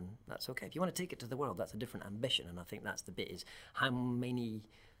hometown, that's okay. If you want to take it to the world, that's a different ambition, and I think that's the bit, is how many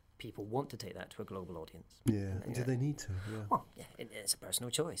people want to take that to a global audience. And do they need to? Well, it's a personal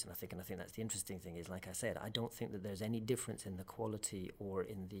choice, and I think that's the interesting thing is, like I said, I don't think that there's any difference in the quality or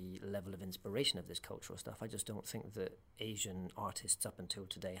in the level of inspiration of this cultural stuff. I just don't think that Asian artists up until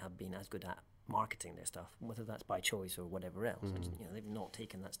today have been as good at marketing their stuff, whether that's by choice or whatever else. They've not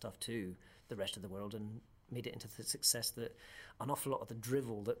taken that stuff to the rest of the world and made it into the success that an awful lot of the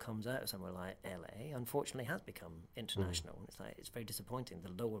drivel that comes out of somewhere like LA unfortunately has become international. And it's very disappointing.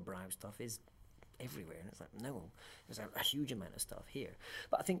 The lower brow stuff is everywhere, and it's like, no, there's a huge amount of stuff here.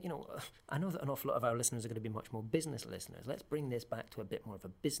 But I think, I know that an awful lot of our listeners are going to be much more business listeners. Let's bring this back to a bit more of a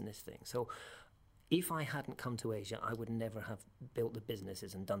business thing. So if I hadn't come to Asia, I would never have built the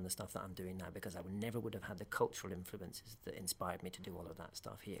businesses and done the stuff that I'm doing now, because I never would have had the cultural influences that inspired me to do all of that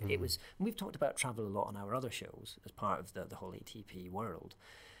stuff here. It was, we've talked about travel a lot on our other shows as part of the whole ATP world.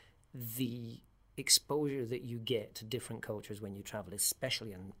 The exposure that you get to different cultures when you travel,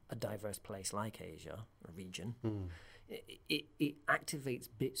 especially in a diverse place like Asia, or region, it activates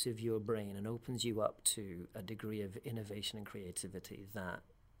bits of your brain and opens you up to a degree of innovation and creativity that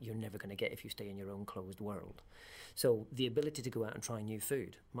you're never going to get if you stay in your own closed world. So the ability to go out and try new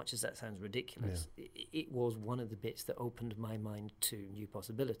food, much as that sounds ridiculous, it was one of the bits that opened my mind to new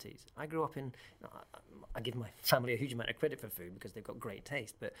possibilities. I grew up in, I give my family a huge amount of credit for food because they've got great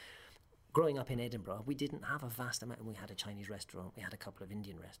taste, but growing up in Edinburgh, we didn't have a vast amount. We had a Chinese restaurant, we had a couple of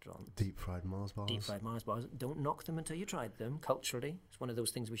Indian restaurants. Deep fried Mars bars. Deep fried Mars bars. Don't knock them until you tried them, culturally. It's one of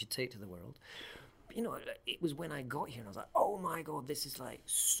those things we should take to the world. But, you know, it was when I got here and I was like, oh my God, this is like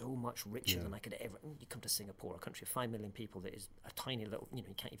so much richer than I could ever. You come to Singapore, a country of 5 million people that is a tiny little, you know,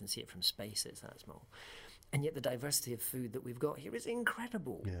 you can't even see it from space, it's that small. And yet the diversity of food that we've got here is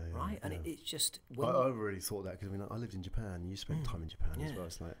incredible, right? And it's just... I've already thought that because, I mean, I lived in Japan. You spent time in Japan as well.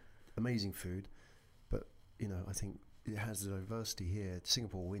 It's like amazing food. But, you know, I think it has the diversity here.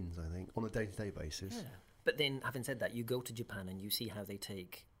 Singapore wins, I think, on a day-to-day basis. Yeah. But then, having said that, you go to Japan and you see how they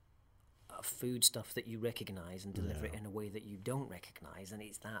take food stuff that you recognise and deliver it in a way that you don't recognise, and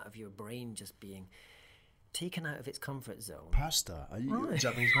it's that of your brain just being taken out of its comfort zone. Pasta. Are you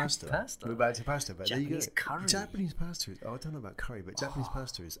Japanese pasta? Pasta. We're back to pasta, but Japanese curry. Japanese pasta. I don't know about curry, but Japanese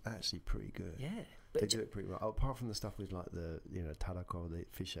pasta is actually pretty good. Yeah, they do it pretty well. Apart from the stuff with like the tarako, the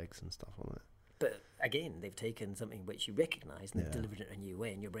fish eggs and stuff on it. But again, they've taken something which you recognise and they've delivered it a new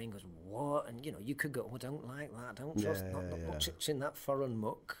way, and your brain goes, "What?" And you know, you could go, "Oh, I don't like that. I don't trust not touching that foreign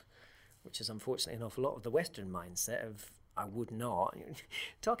muck," which is unfortunately an awful lot of the Western mindset of I would not.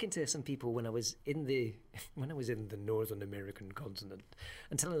 Talking to some people when I was in the Northern American continent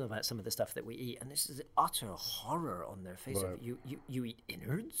and telling them about some of the stuff that we eat, and this is utter horror on their face. Right. You eat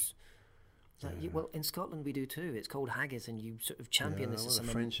innards? Well, in Scotland we do too. It's called haggis, and you sort of champion this. The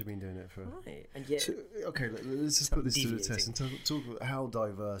French have been doing it for right, and yet. So, okay, let's just put this to the test and talk about how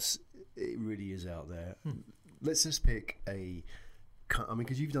diverse it really is out there. Let's just pick a. I mean,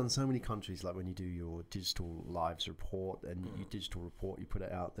 because you've done so many countries, like when you do your digital lives report and your digital report, you put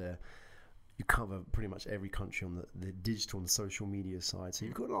it out there. You cover pretty much every country on the digital and social media side, so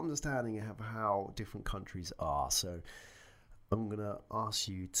you've got an understanding of how different countries are. So I'm going to ask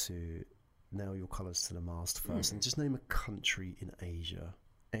you to nail your colours to the mast first and just name a country in Asia,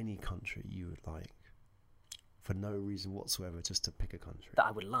 any country you would like. For no reason whatsoever, just to pick a country. That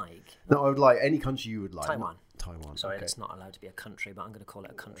I would like? No, I would like any country you would like. Taiwan. Taiwan. Sorry, it's not allowed to be a country, but I'm going to call it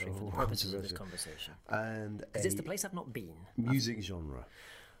a country for the purposes of this conversation. And because it's the place I've not been. Music genre.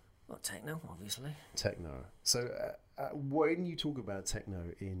 Well, techno, obviously. Techno. So when you talk about techno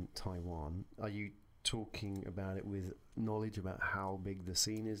in Taiwan, are you talking about it with knowledge about how big the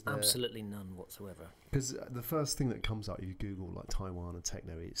scene is there? Absolutely none whatsoever. Because the first thing that comes up, if you Google like Taiwan and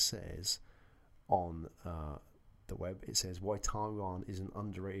techno, it says on the web, it says why Taiwan is an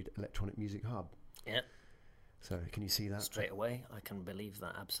underrated electronic music hub. Yeah. So can you see that? Straight away, I can believe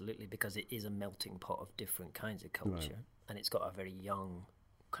that absolutely, because it is a melting pot of different kinds of culture, and it's got a very young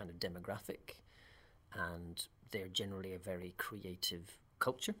kind of demographic, and they're generally a very creative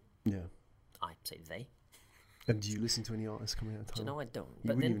culture. Yeah. I'd say they. And do you listen to any artists coming out of Taiwan? Do you know, I don't.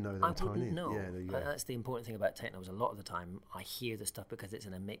 You wouldn't even know they're Taiwanese. I wouldn't know. Yeah, that's the important thing about techno, is a lot of the time I hear the stuff because it's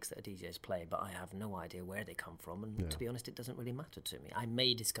in a mix that a DJs play, but I have no idea where they come from, and to be honest, it doesn't really matter to me. I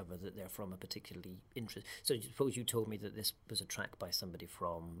may discover that they're from a particularly So suppose you told me that this was a track by somebody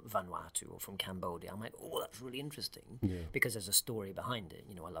from Vanuatu or from Cambodia. I'm like, oh, that's really interesting, because there's a story behind it.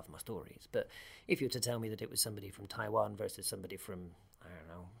 You know, I love my stories. But if you were to tell me that it was somebody from Taiwan versus somebody from, I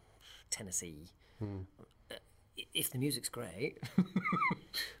don't know, Tennessee... If the music's great,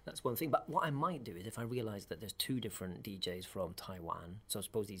 that's one thing. But what I might do is, if I realise that there's two different DJs from Taiwan, so I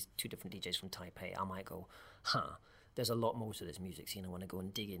suppose these two different DJs from Taipei, I might go, there's a lot more to this music scene. I want to go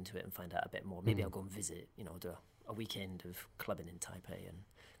and dig into it and find out a bit more. Maybe I'll go and visit, do a weekend of clubbing in Taipei and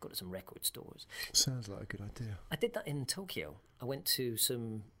go to some record stores. Sounds like a good idea. I did that in Tokyo. I went to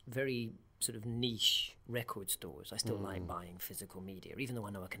some very sort of niche record stores. I still like buying physical media, even though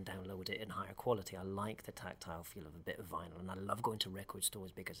I know I can download it in higher quality. I like the tactile feel of a bit of vinyl, and I love going to record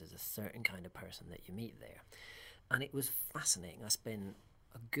stores because there's a certain kind of person that you meet there. And it was fascinating. I spent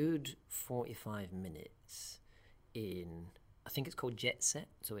a good 45 minutes in, I think it's called Jet Set.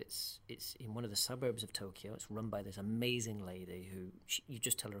 So it's in one of the suburbs of Tokyo. It's run by this amazing lady who, you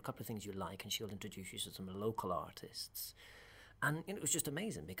just tell her a couple of things you like and she'll introduce you to some local artists. And it was just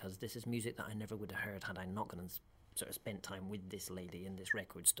amazing, because this is music that I never would have heard had I not gone and sort of spent time with this lady in this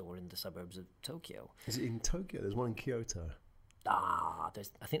record store in the suburbs of Tokyo. Is it in Tokyo? There's one in Kyoto. I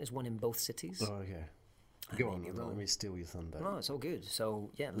think there's one in both cities. Oh, okay. Go on, don't let me steal your thunder. No, it's all good. So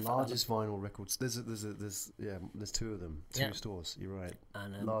yeah, largest vinyl records. There's two of them, two stores. You're right.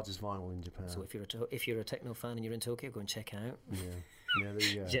 And largest vinyl in Japan. So if you're a techno fan and you're in Tokyo, go and check out. Yeah, there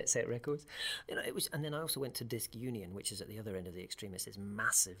you go. Jet Set Records. It was, and then I also went to Disc Union, which is at the other end of the extreme. It's this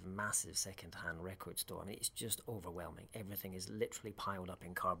massive second-hand record store. I mean, it's just overwhelming. Everything is literally piled up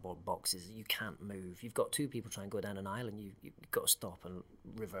in cardboard boxes. You can't move. You've got two people trying to go down an aisle, and you've got to stop and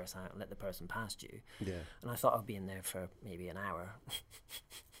reverse out and let the person past you. Yeah. And I thought I'd be in there for maybe an hour.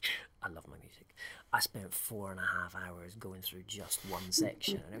 I love my music. I spent 4.5 hours going through just one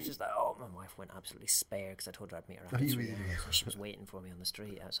section, and it was just like, oh, my wife went absolutely spare because I told her I'd meet her after 3 hours. So she was waiting for me on the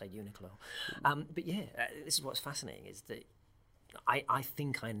street outside Uniqlo. But yeah, this is what's fascinating, is that I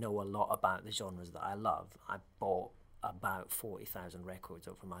think I know a lot about the genres that I love. I bought about 40,000 records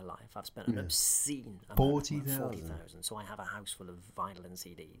over my life. I've spent an obscene amount. 40,000. So I have a house full of vinyl and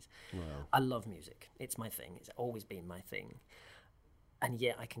CDs. Wow. I love music. It's my thing. It's always been my thing. And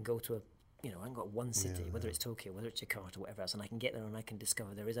yet I can go to I've got one city, whether it's Tokyo, whether it's Jakarta, whatever else, and I can get there and I can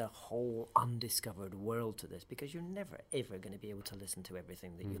discover there is a whole undiscovered world to this, because you're never, ever going to be able to listen to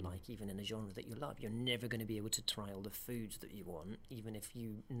everything that you like, even in a genre that you love. You're never going to be able to try all the foods that you want, even if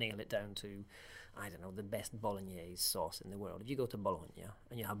you nail it down to, I don't know, the best bolognese sauce in the world. If you go to Bologna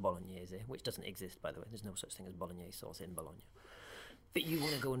and you have bolognese, which doesn't exist, by the way, there's no such thing as bolognese sauce in Bologna. But you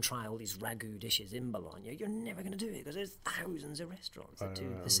want to go and try all these ragu dishes in Bologna, you're never going to do it, because there's thousands of restaurants that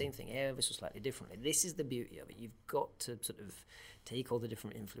do the same thing ever so slightly differently. This is the beauty of it. You've got to sort of take all the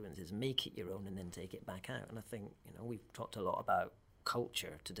different influences, make it your own, and then take it back out. And I think, we've talked a lot about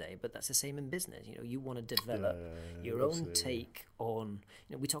culture today, but that's the same in business. You want to develop your own take on,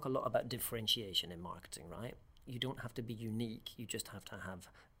 we talk a lot about differentiation in marketing, right? You don't have to be unique, you just have to have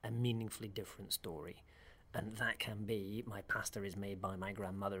a meaningfully different story. And that can be, my pasta is made by my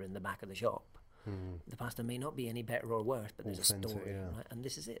grandmother in the back of the shop. The pasta may not be any better or worse, but there's a story. Right? And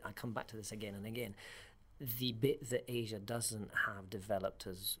this is it. I come back to this again and again. The bit that Asia doesn't have developed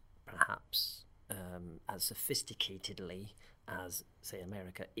as perhaps as sophisticatedly as, say,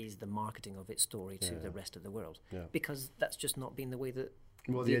 America, is the marketing of its story to the rest of the world. Yeah. Because that's just not been the way that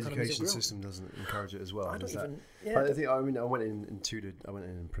the education system doesn't encourage it as well. I went in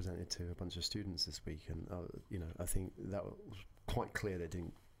and presented to a bunch of students this week, and I think that was quite clear they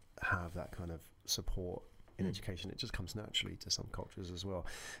didn't have that kind of support in education. It just comes naturally to some cultures as well.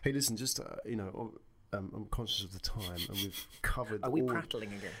 Hey, listen, just I'm conscious of the time, and we've covered. Are we prattling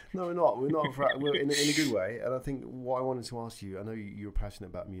again? No, we're not. We're not. We're in a good way. And I think what I wanted to ask you, I know you're passionate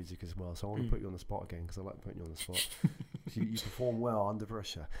about music as well, so I want to put you on the spot again, because I like putting you on the spot. You perform well under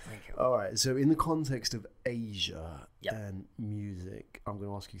pressure. Thank you. All right. So in the context of Asia and music, I'm going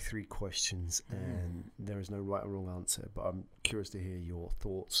to ask you 3 questions, and there is no right or wrong answer, but I'm curious to hear your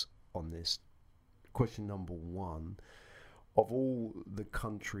thoughts on this. Question number 1. Of all the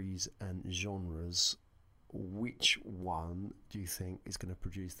countries and genres, which one do you think is going to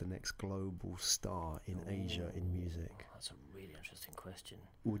produce the next global star in Asia in music? That's a really interesting question.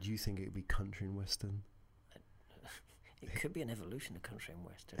 Would you think it would be country and western? It could be an evolution of country and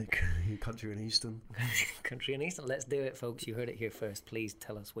western. Country and eastern? Country and eastern. Let's do it, folks. You heard it here first. Please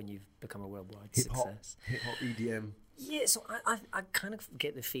tell us when you've become a worldwide success. Hip-hop, EDM. Yeah, so I kind of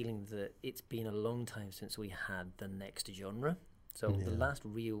get the feeling that it's been a long time since we had the next genre. So the last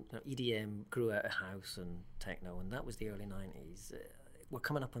real EDM grew out of house and techno, and that was the early 90s. We're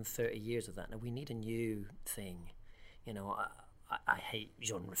coming up on 30 years of that. Now we need a new thing. I hate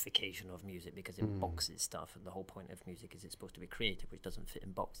genreification of music because it boxes stuff, and the whole point of music is it's supposed to be creative, which doesn't fit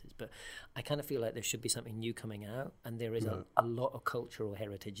in boxes. But I kind of feel like there should be something new coming out, and there is a lot of cultural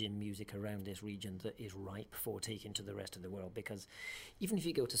heritage in music around this region that is ripe for taking to the rest of the world. Because even if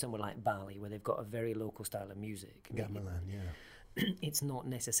you go to somewhere like Bali, where they've got a very local style of music, Gamelan, it's not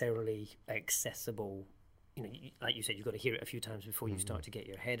necessarily accessible. Like you said, you've got to hear it a few times before you start to get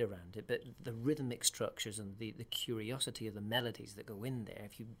your head around it. But the rhythmic structures and the curiosity of the melodies that go in there,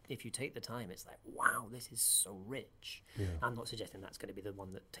 if you take the time, it's like, wow, this is so rich. Yeah. I'm not suggesting that's going to be the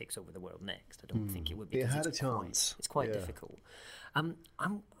one that takes over the world next. I don't think it would be. It had a chance. It's quite difficult.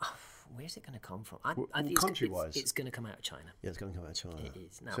 Where's it going to come from? I think country-wise, it's going to come out of China. Yeah, it's going to come out of China. It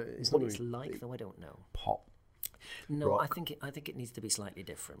is. Now, so what it's like, though, I don't know. Pop. No, rock, I think it needs to be slightly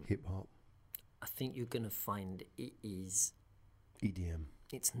different. Hip hop. I think you're going to find it is EDM.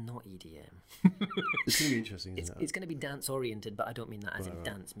 It's not EDM. It's going to be interesting, isn't it? It's going to be dance-oriented, but I don't mean that as in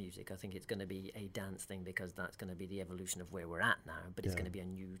dance music. I think it's going to be a dance thing because that's going to be the evolution of where we're at now, but it's going to be a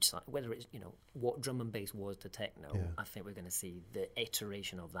new side. Whether it's, what drum and bass was to techno, I think we're going to see the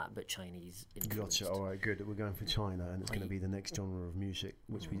iteration of that, but Chinese influenced. Gotcha. All right, good. We're going for China, and it's going to be the next genre of music,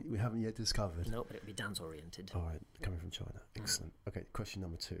 which we haven't yet discovered. No, but it'll be dance-oriented. All right, coming from China. Excellent. Okay, question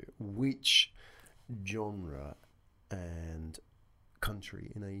number 2. Which genre and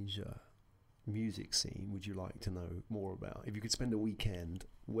country in Asia music scene would you like to know more about? If you could spend a weekend,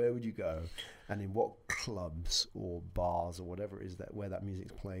 where would you go, and in what clubs or bars or whatever it is where that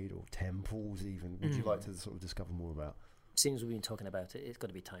music's played, or temples even, would you like to sort of discover more about? Seems we've been talking about it, it's got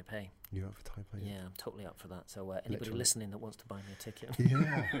to be Taipei. You're up for Taipei? Yeah, I'm totally up for that. So anybody listening that wants to buy me a ticket,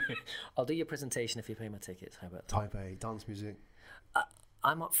 I'll do your presentation if you pay my tickets. How about that? Taipei, dance music?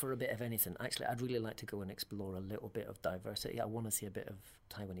 I'm up for a bit of anything. Actually, I'd really like to go and explore a little bit of diversity. I want to see a bit of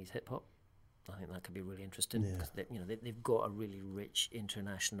Taiwanese hip hop. I think that could be really interesting because they've got a really rich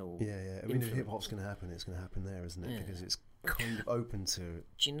international. I mean, if hip hop's going to happen, it's going to happen there, isn't it? Because it's kind of open to. Do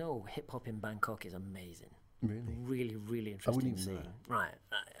you know hip hop in Bangkok is amazing? Really, really, really interesting scene. Right.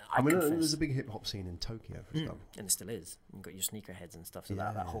 I mean, there's a big hip hop scene in Tokyo, for example, and it still is. You've got your sneakerheads and stuff. So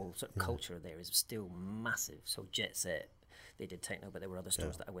that whole sort of culture there is still massive. So Jet Set. They did techno, but there were other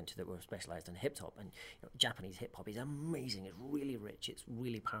stores that I went to that were specialised in hip hop. And Japanese hip hop is amazing. It's really rich. It's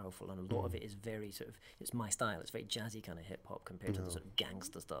really powerful, and a lot of it is very sort of. It's my style. It's very jazzy kind of hip hop compared to the sort of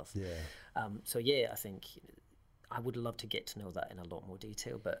gangster stuff. I think I would love to get to know that in a lot more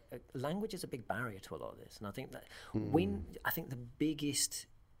detail. But language is a big barrier to a lot of this, and I think that I think the biggest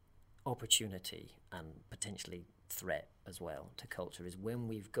opportunity and potentially threat as well to culture is when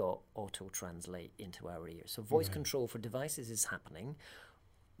we've got auto-translate into our ears. So voice control for devices is happening.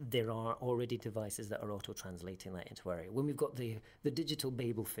 There are already devices that are auto-translating that into our ear. When we've got the digital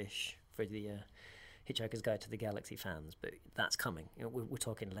Babel fish for the Hitchhiker's Guide to the Galaxy fans, but that's coming. We're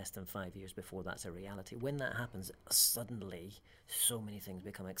talking less than 5 years before that's a reality. When that happens, suddenly so many things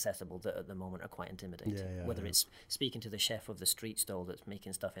become accessible that at the moment are quite intimidating. Whether it's speaking to the chef of the street stall that's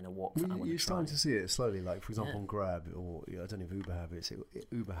making stuff in a wok. You're starting to see it slowly, like for example on Grab, or I don't know if Uber have it.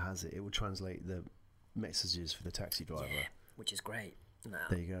 Uber has it. It will translate the messages for the taxi driver, which is great. No.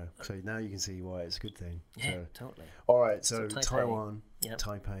 There you go. So now you can see why it's a good thing. Yeah, totally. All right, so Taipei. Taiwan,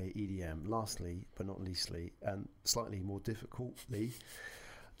 Taipei, EDM. Lastly, but not leastly, and slightly more difficultly,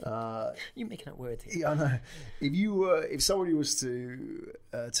 you're making up words here. Yeah, I know. If somebody was to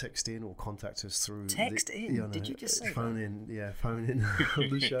text in or contact us through did you just say phone that? Phone in on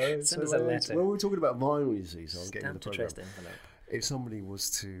the show. Send us a letter. Well, we're talking about vinyl, you see, so I'm getting the program. Envelope. If somebody was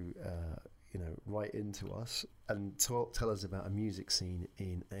to write into us and tell us about a music scene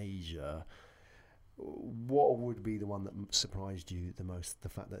in Asia, what would be the one that surprised you the most? The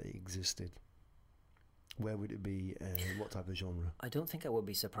fact that it existed. Where would it be, and what type of genre? I don't think I would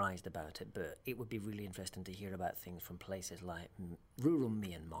be surprised about it, but it would be really interesting to hear about things from places like rural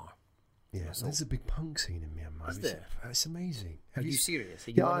Myanmar. Yeah, there's a big punk scene in Myanmar. Is there? It's amazing. Are you serious?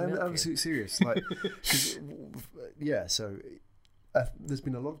 I'm absolutely serious. Like, there's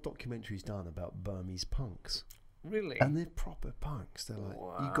been a lot of documentaries done about Burmese punks. Really? And they're proper punks. They're like,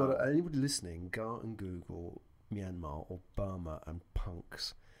 you got to, anybody listening, go out and Google Myanmar or Burma and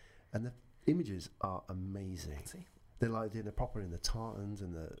punks, and the images are amazing. They're proper in the tartans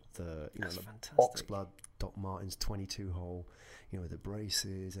and the oxblood Doc Martens 22 hole, with the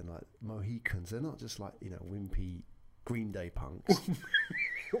braces and like Mohicans. They're not just like wimpy Green Day punks.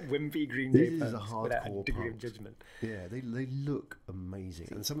 Wimpy Green Day punks. This is a hardcore degree punk. of judgment. Yeah, they look amazing.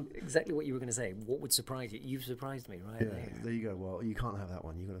 And exactly what you were going to say. What would surprise you? You've surprised me, right? Yeah, there you go. Well, you can't have that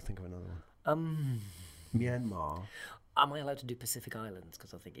one. You've got to think of another one. Myanmar. Am I allowed to do Pacific Islands?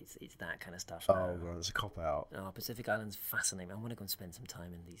 Because I think it's that kind of stuff. Oh, well, it's a cop out. Oh, Pacific Islands fascinate me. I want to go and spend some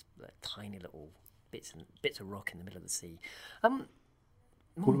time in these tiny little bits of rock in the middle of the sea.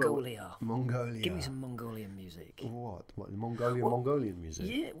 Mongolia. Give me some Mongolian music. What? Mongolian music?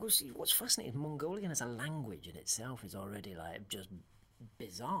 Yeah. Well, see, what's fascinating, Mongolian as a language in itself is already like just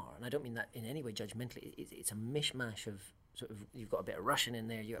bizarre, and I don't mean that in any way judgmentally. It's a mishmash of sort of. You've got a bit of Russian in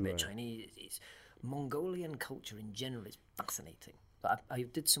there. You've got a bit of Chinese. It's Mongolian culture in general is fascinating. But I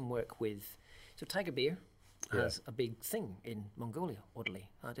did some work with Tiger Beer has a big thing in Mongolia. Oddly,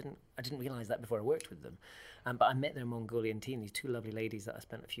 I didn't realize that before I worked with them. But I met their Mongolian team, these two lovely ladies that I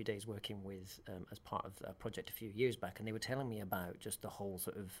spent a few days working with as part of a project a few years back, and they were telling me about just the whole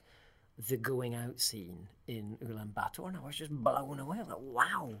sort of the going out scene in Ulaanbaatar, and I was just blown away. I was like,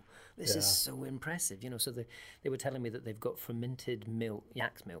 wow, this is so impressive. So they were telling me that they've got fermented milk,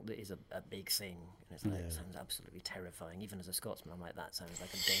 yak's milk, that is a big thing. And it's like, it sounds absolutely terrifying. Even as a Scotsman, I'm like, that sounds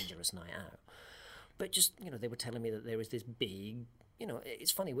like a dangerous night out. But just, they were telling me that there was this big,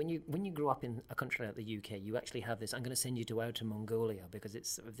 it's funny, when you grow up in a country like the UK, you actually have this, I'm going to send you to Outer Mongolia, because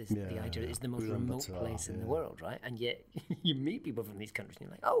it's sort of this, the idea is the most remote place in the world, right? And yet you meet people from these countries and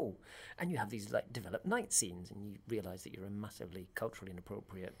you're like, oh, and you have these like developed night scenes, and you realise that you're a massively culturally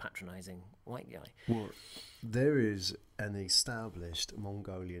inappropriate, patronising white guy. Well, there is an established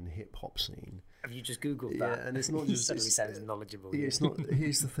Mongolian hip-hop scene. Have you just Googled that? Yeah, and it's not just... It suddenly sounds knowledgeable. Yeah, it's not...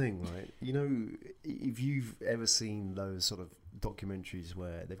 Here's the thing, right? If you've ever seen those sort of documentaries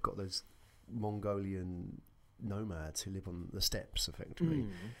where they've got those Mongolian nomads who live on the steppes, effectively,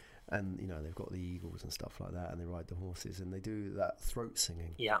 and, they've got the eagles and stuff like that, and they ride the horses, and they do that throat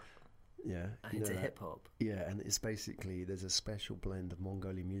singing. Yeah. Yeah. Into hip-hop. Yeah, and it's basically, there's a special blend of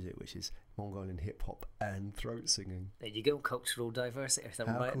Mongolian music, which is Mongolian hip-hop and throat singing. There you go, cultural diversity or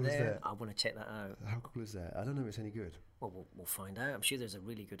something right there. I want to check that out. How cool is that? I don't know if it's any good. Well, we'll find out. I'm sure there's a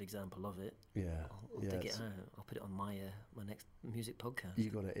really good example of it. Yeah. I'll dig it out. I'll put it on my next music podcast.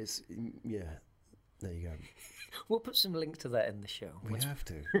 You got it. There you go. We'll put some links to that in the show. We have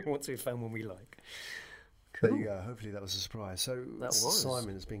to. Once we've found one we like. Cool. There you go. Hopefully that was a surprise. So that was.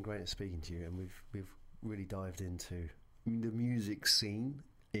 Simon, it's been great speaking to you, and we've really dived into the music scene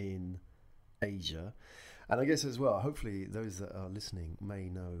in Asia, and I guess as well, hopefully those that are listening may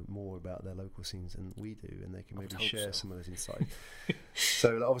know more about their local scenes than we do, and they can maybe share some of those insights.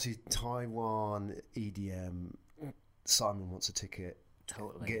 So obviously Taiwan EDM. Simon wants a ticket.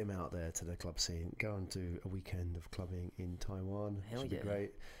 Totally. Get him out there to the club scene. Go and do a weekend of clubbing in Taiwan. Hell Should yeah. be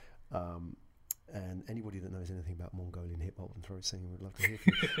great. And anybody that knows anything about Mongolian hip-hop and throat singing, would love to hear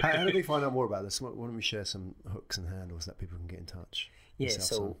from you. How do they find out more about this? Why don't we share some hooks and handles that people can get in touch? Yeah,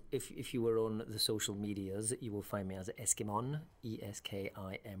 so if you were on the social medias, you will find me as Eskimon,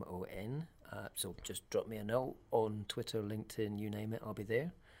 Eskimon. So just drop me a note on Twitter, LinkedIn, you name it, I'll be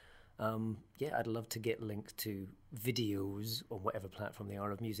there. I'd love to get links to videos on whatever platform they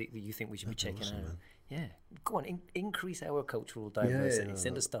are of music that you think we should be checking out. Man. Yeah, go on, increase our cultural diversity.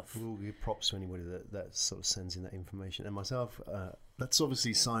 Send us stuff. We'll give props to anybody that sort of sends in that information. And myself, that's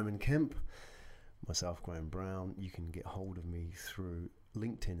obviously Simon Kemp. Myself, Graham Brown. You can get hold of me through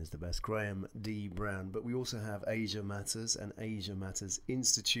LinkedIn is the best, Graham D. Brown. But we also have Asia Matters and Asia Matters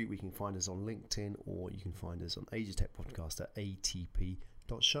Institute. We can find us on LinkedIn, or you can find us on Asia Tech Podcast at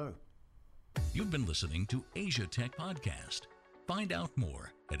atp.show. You've been listening to Asia Tech Podcast. Find out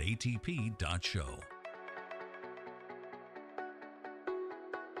more at atp.show.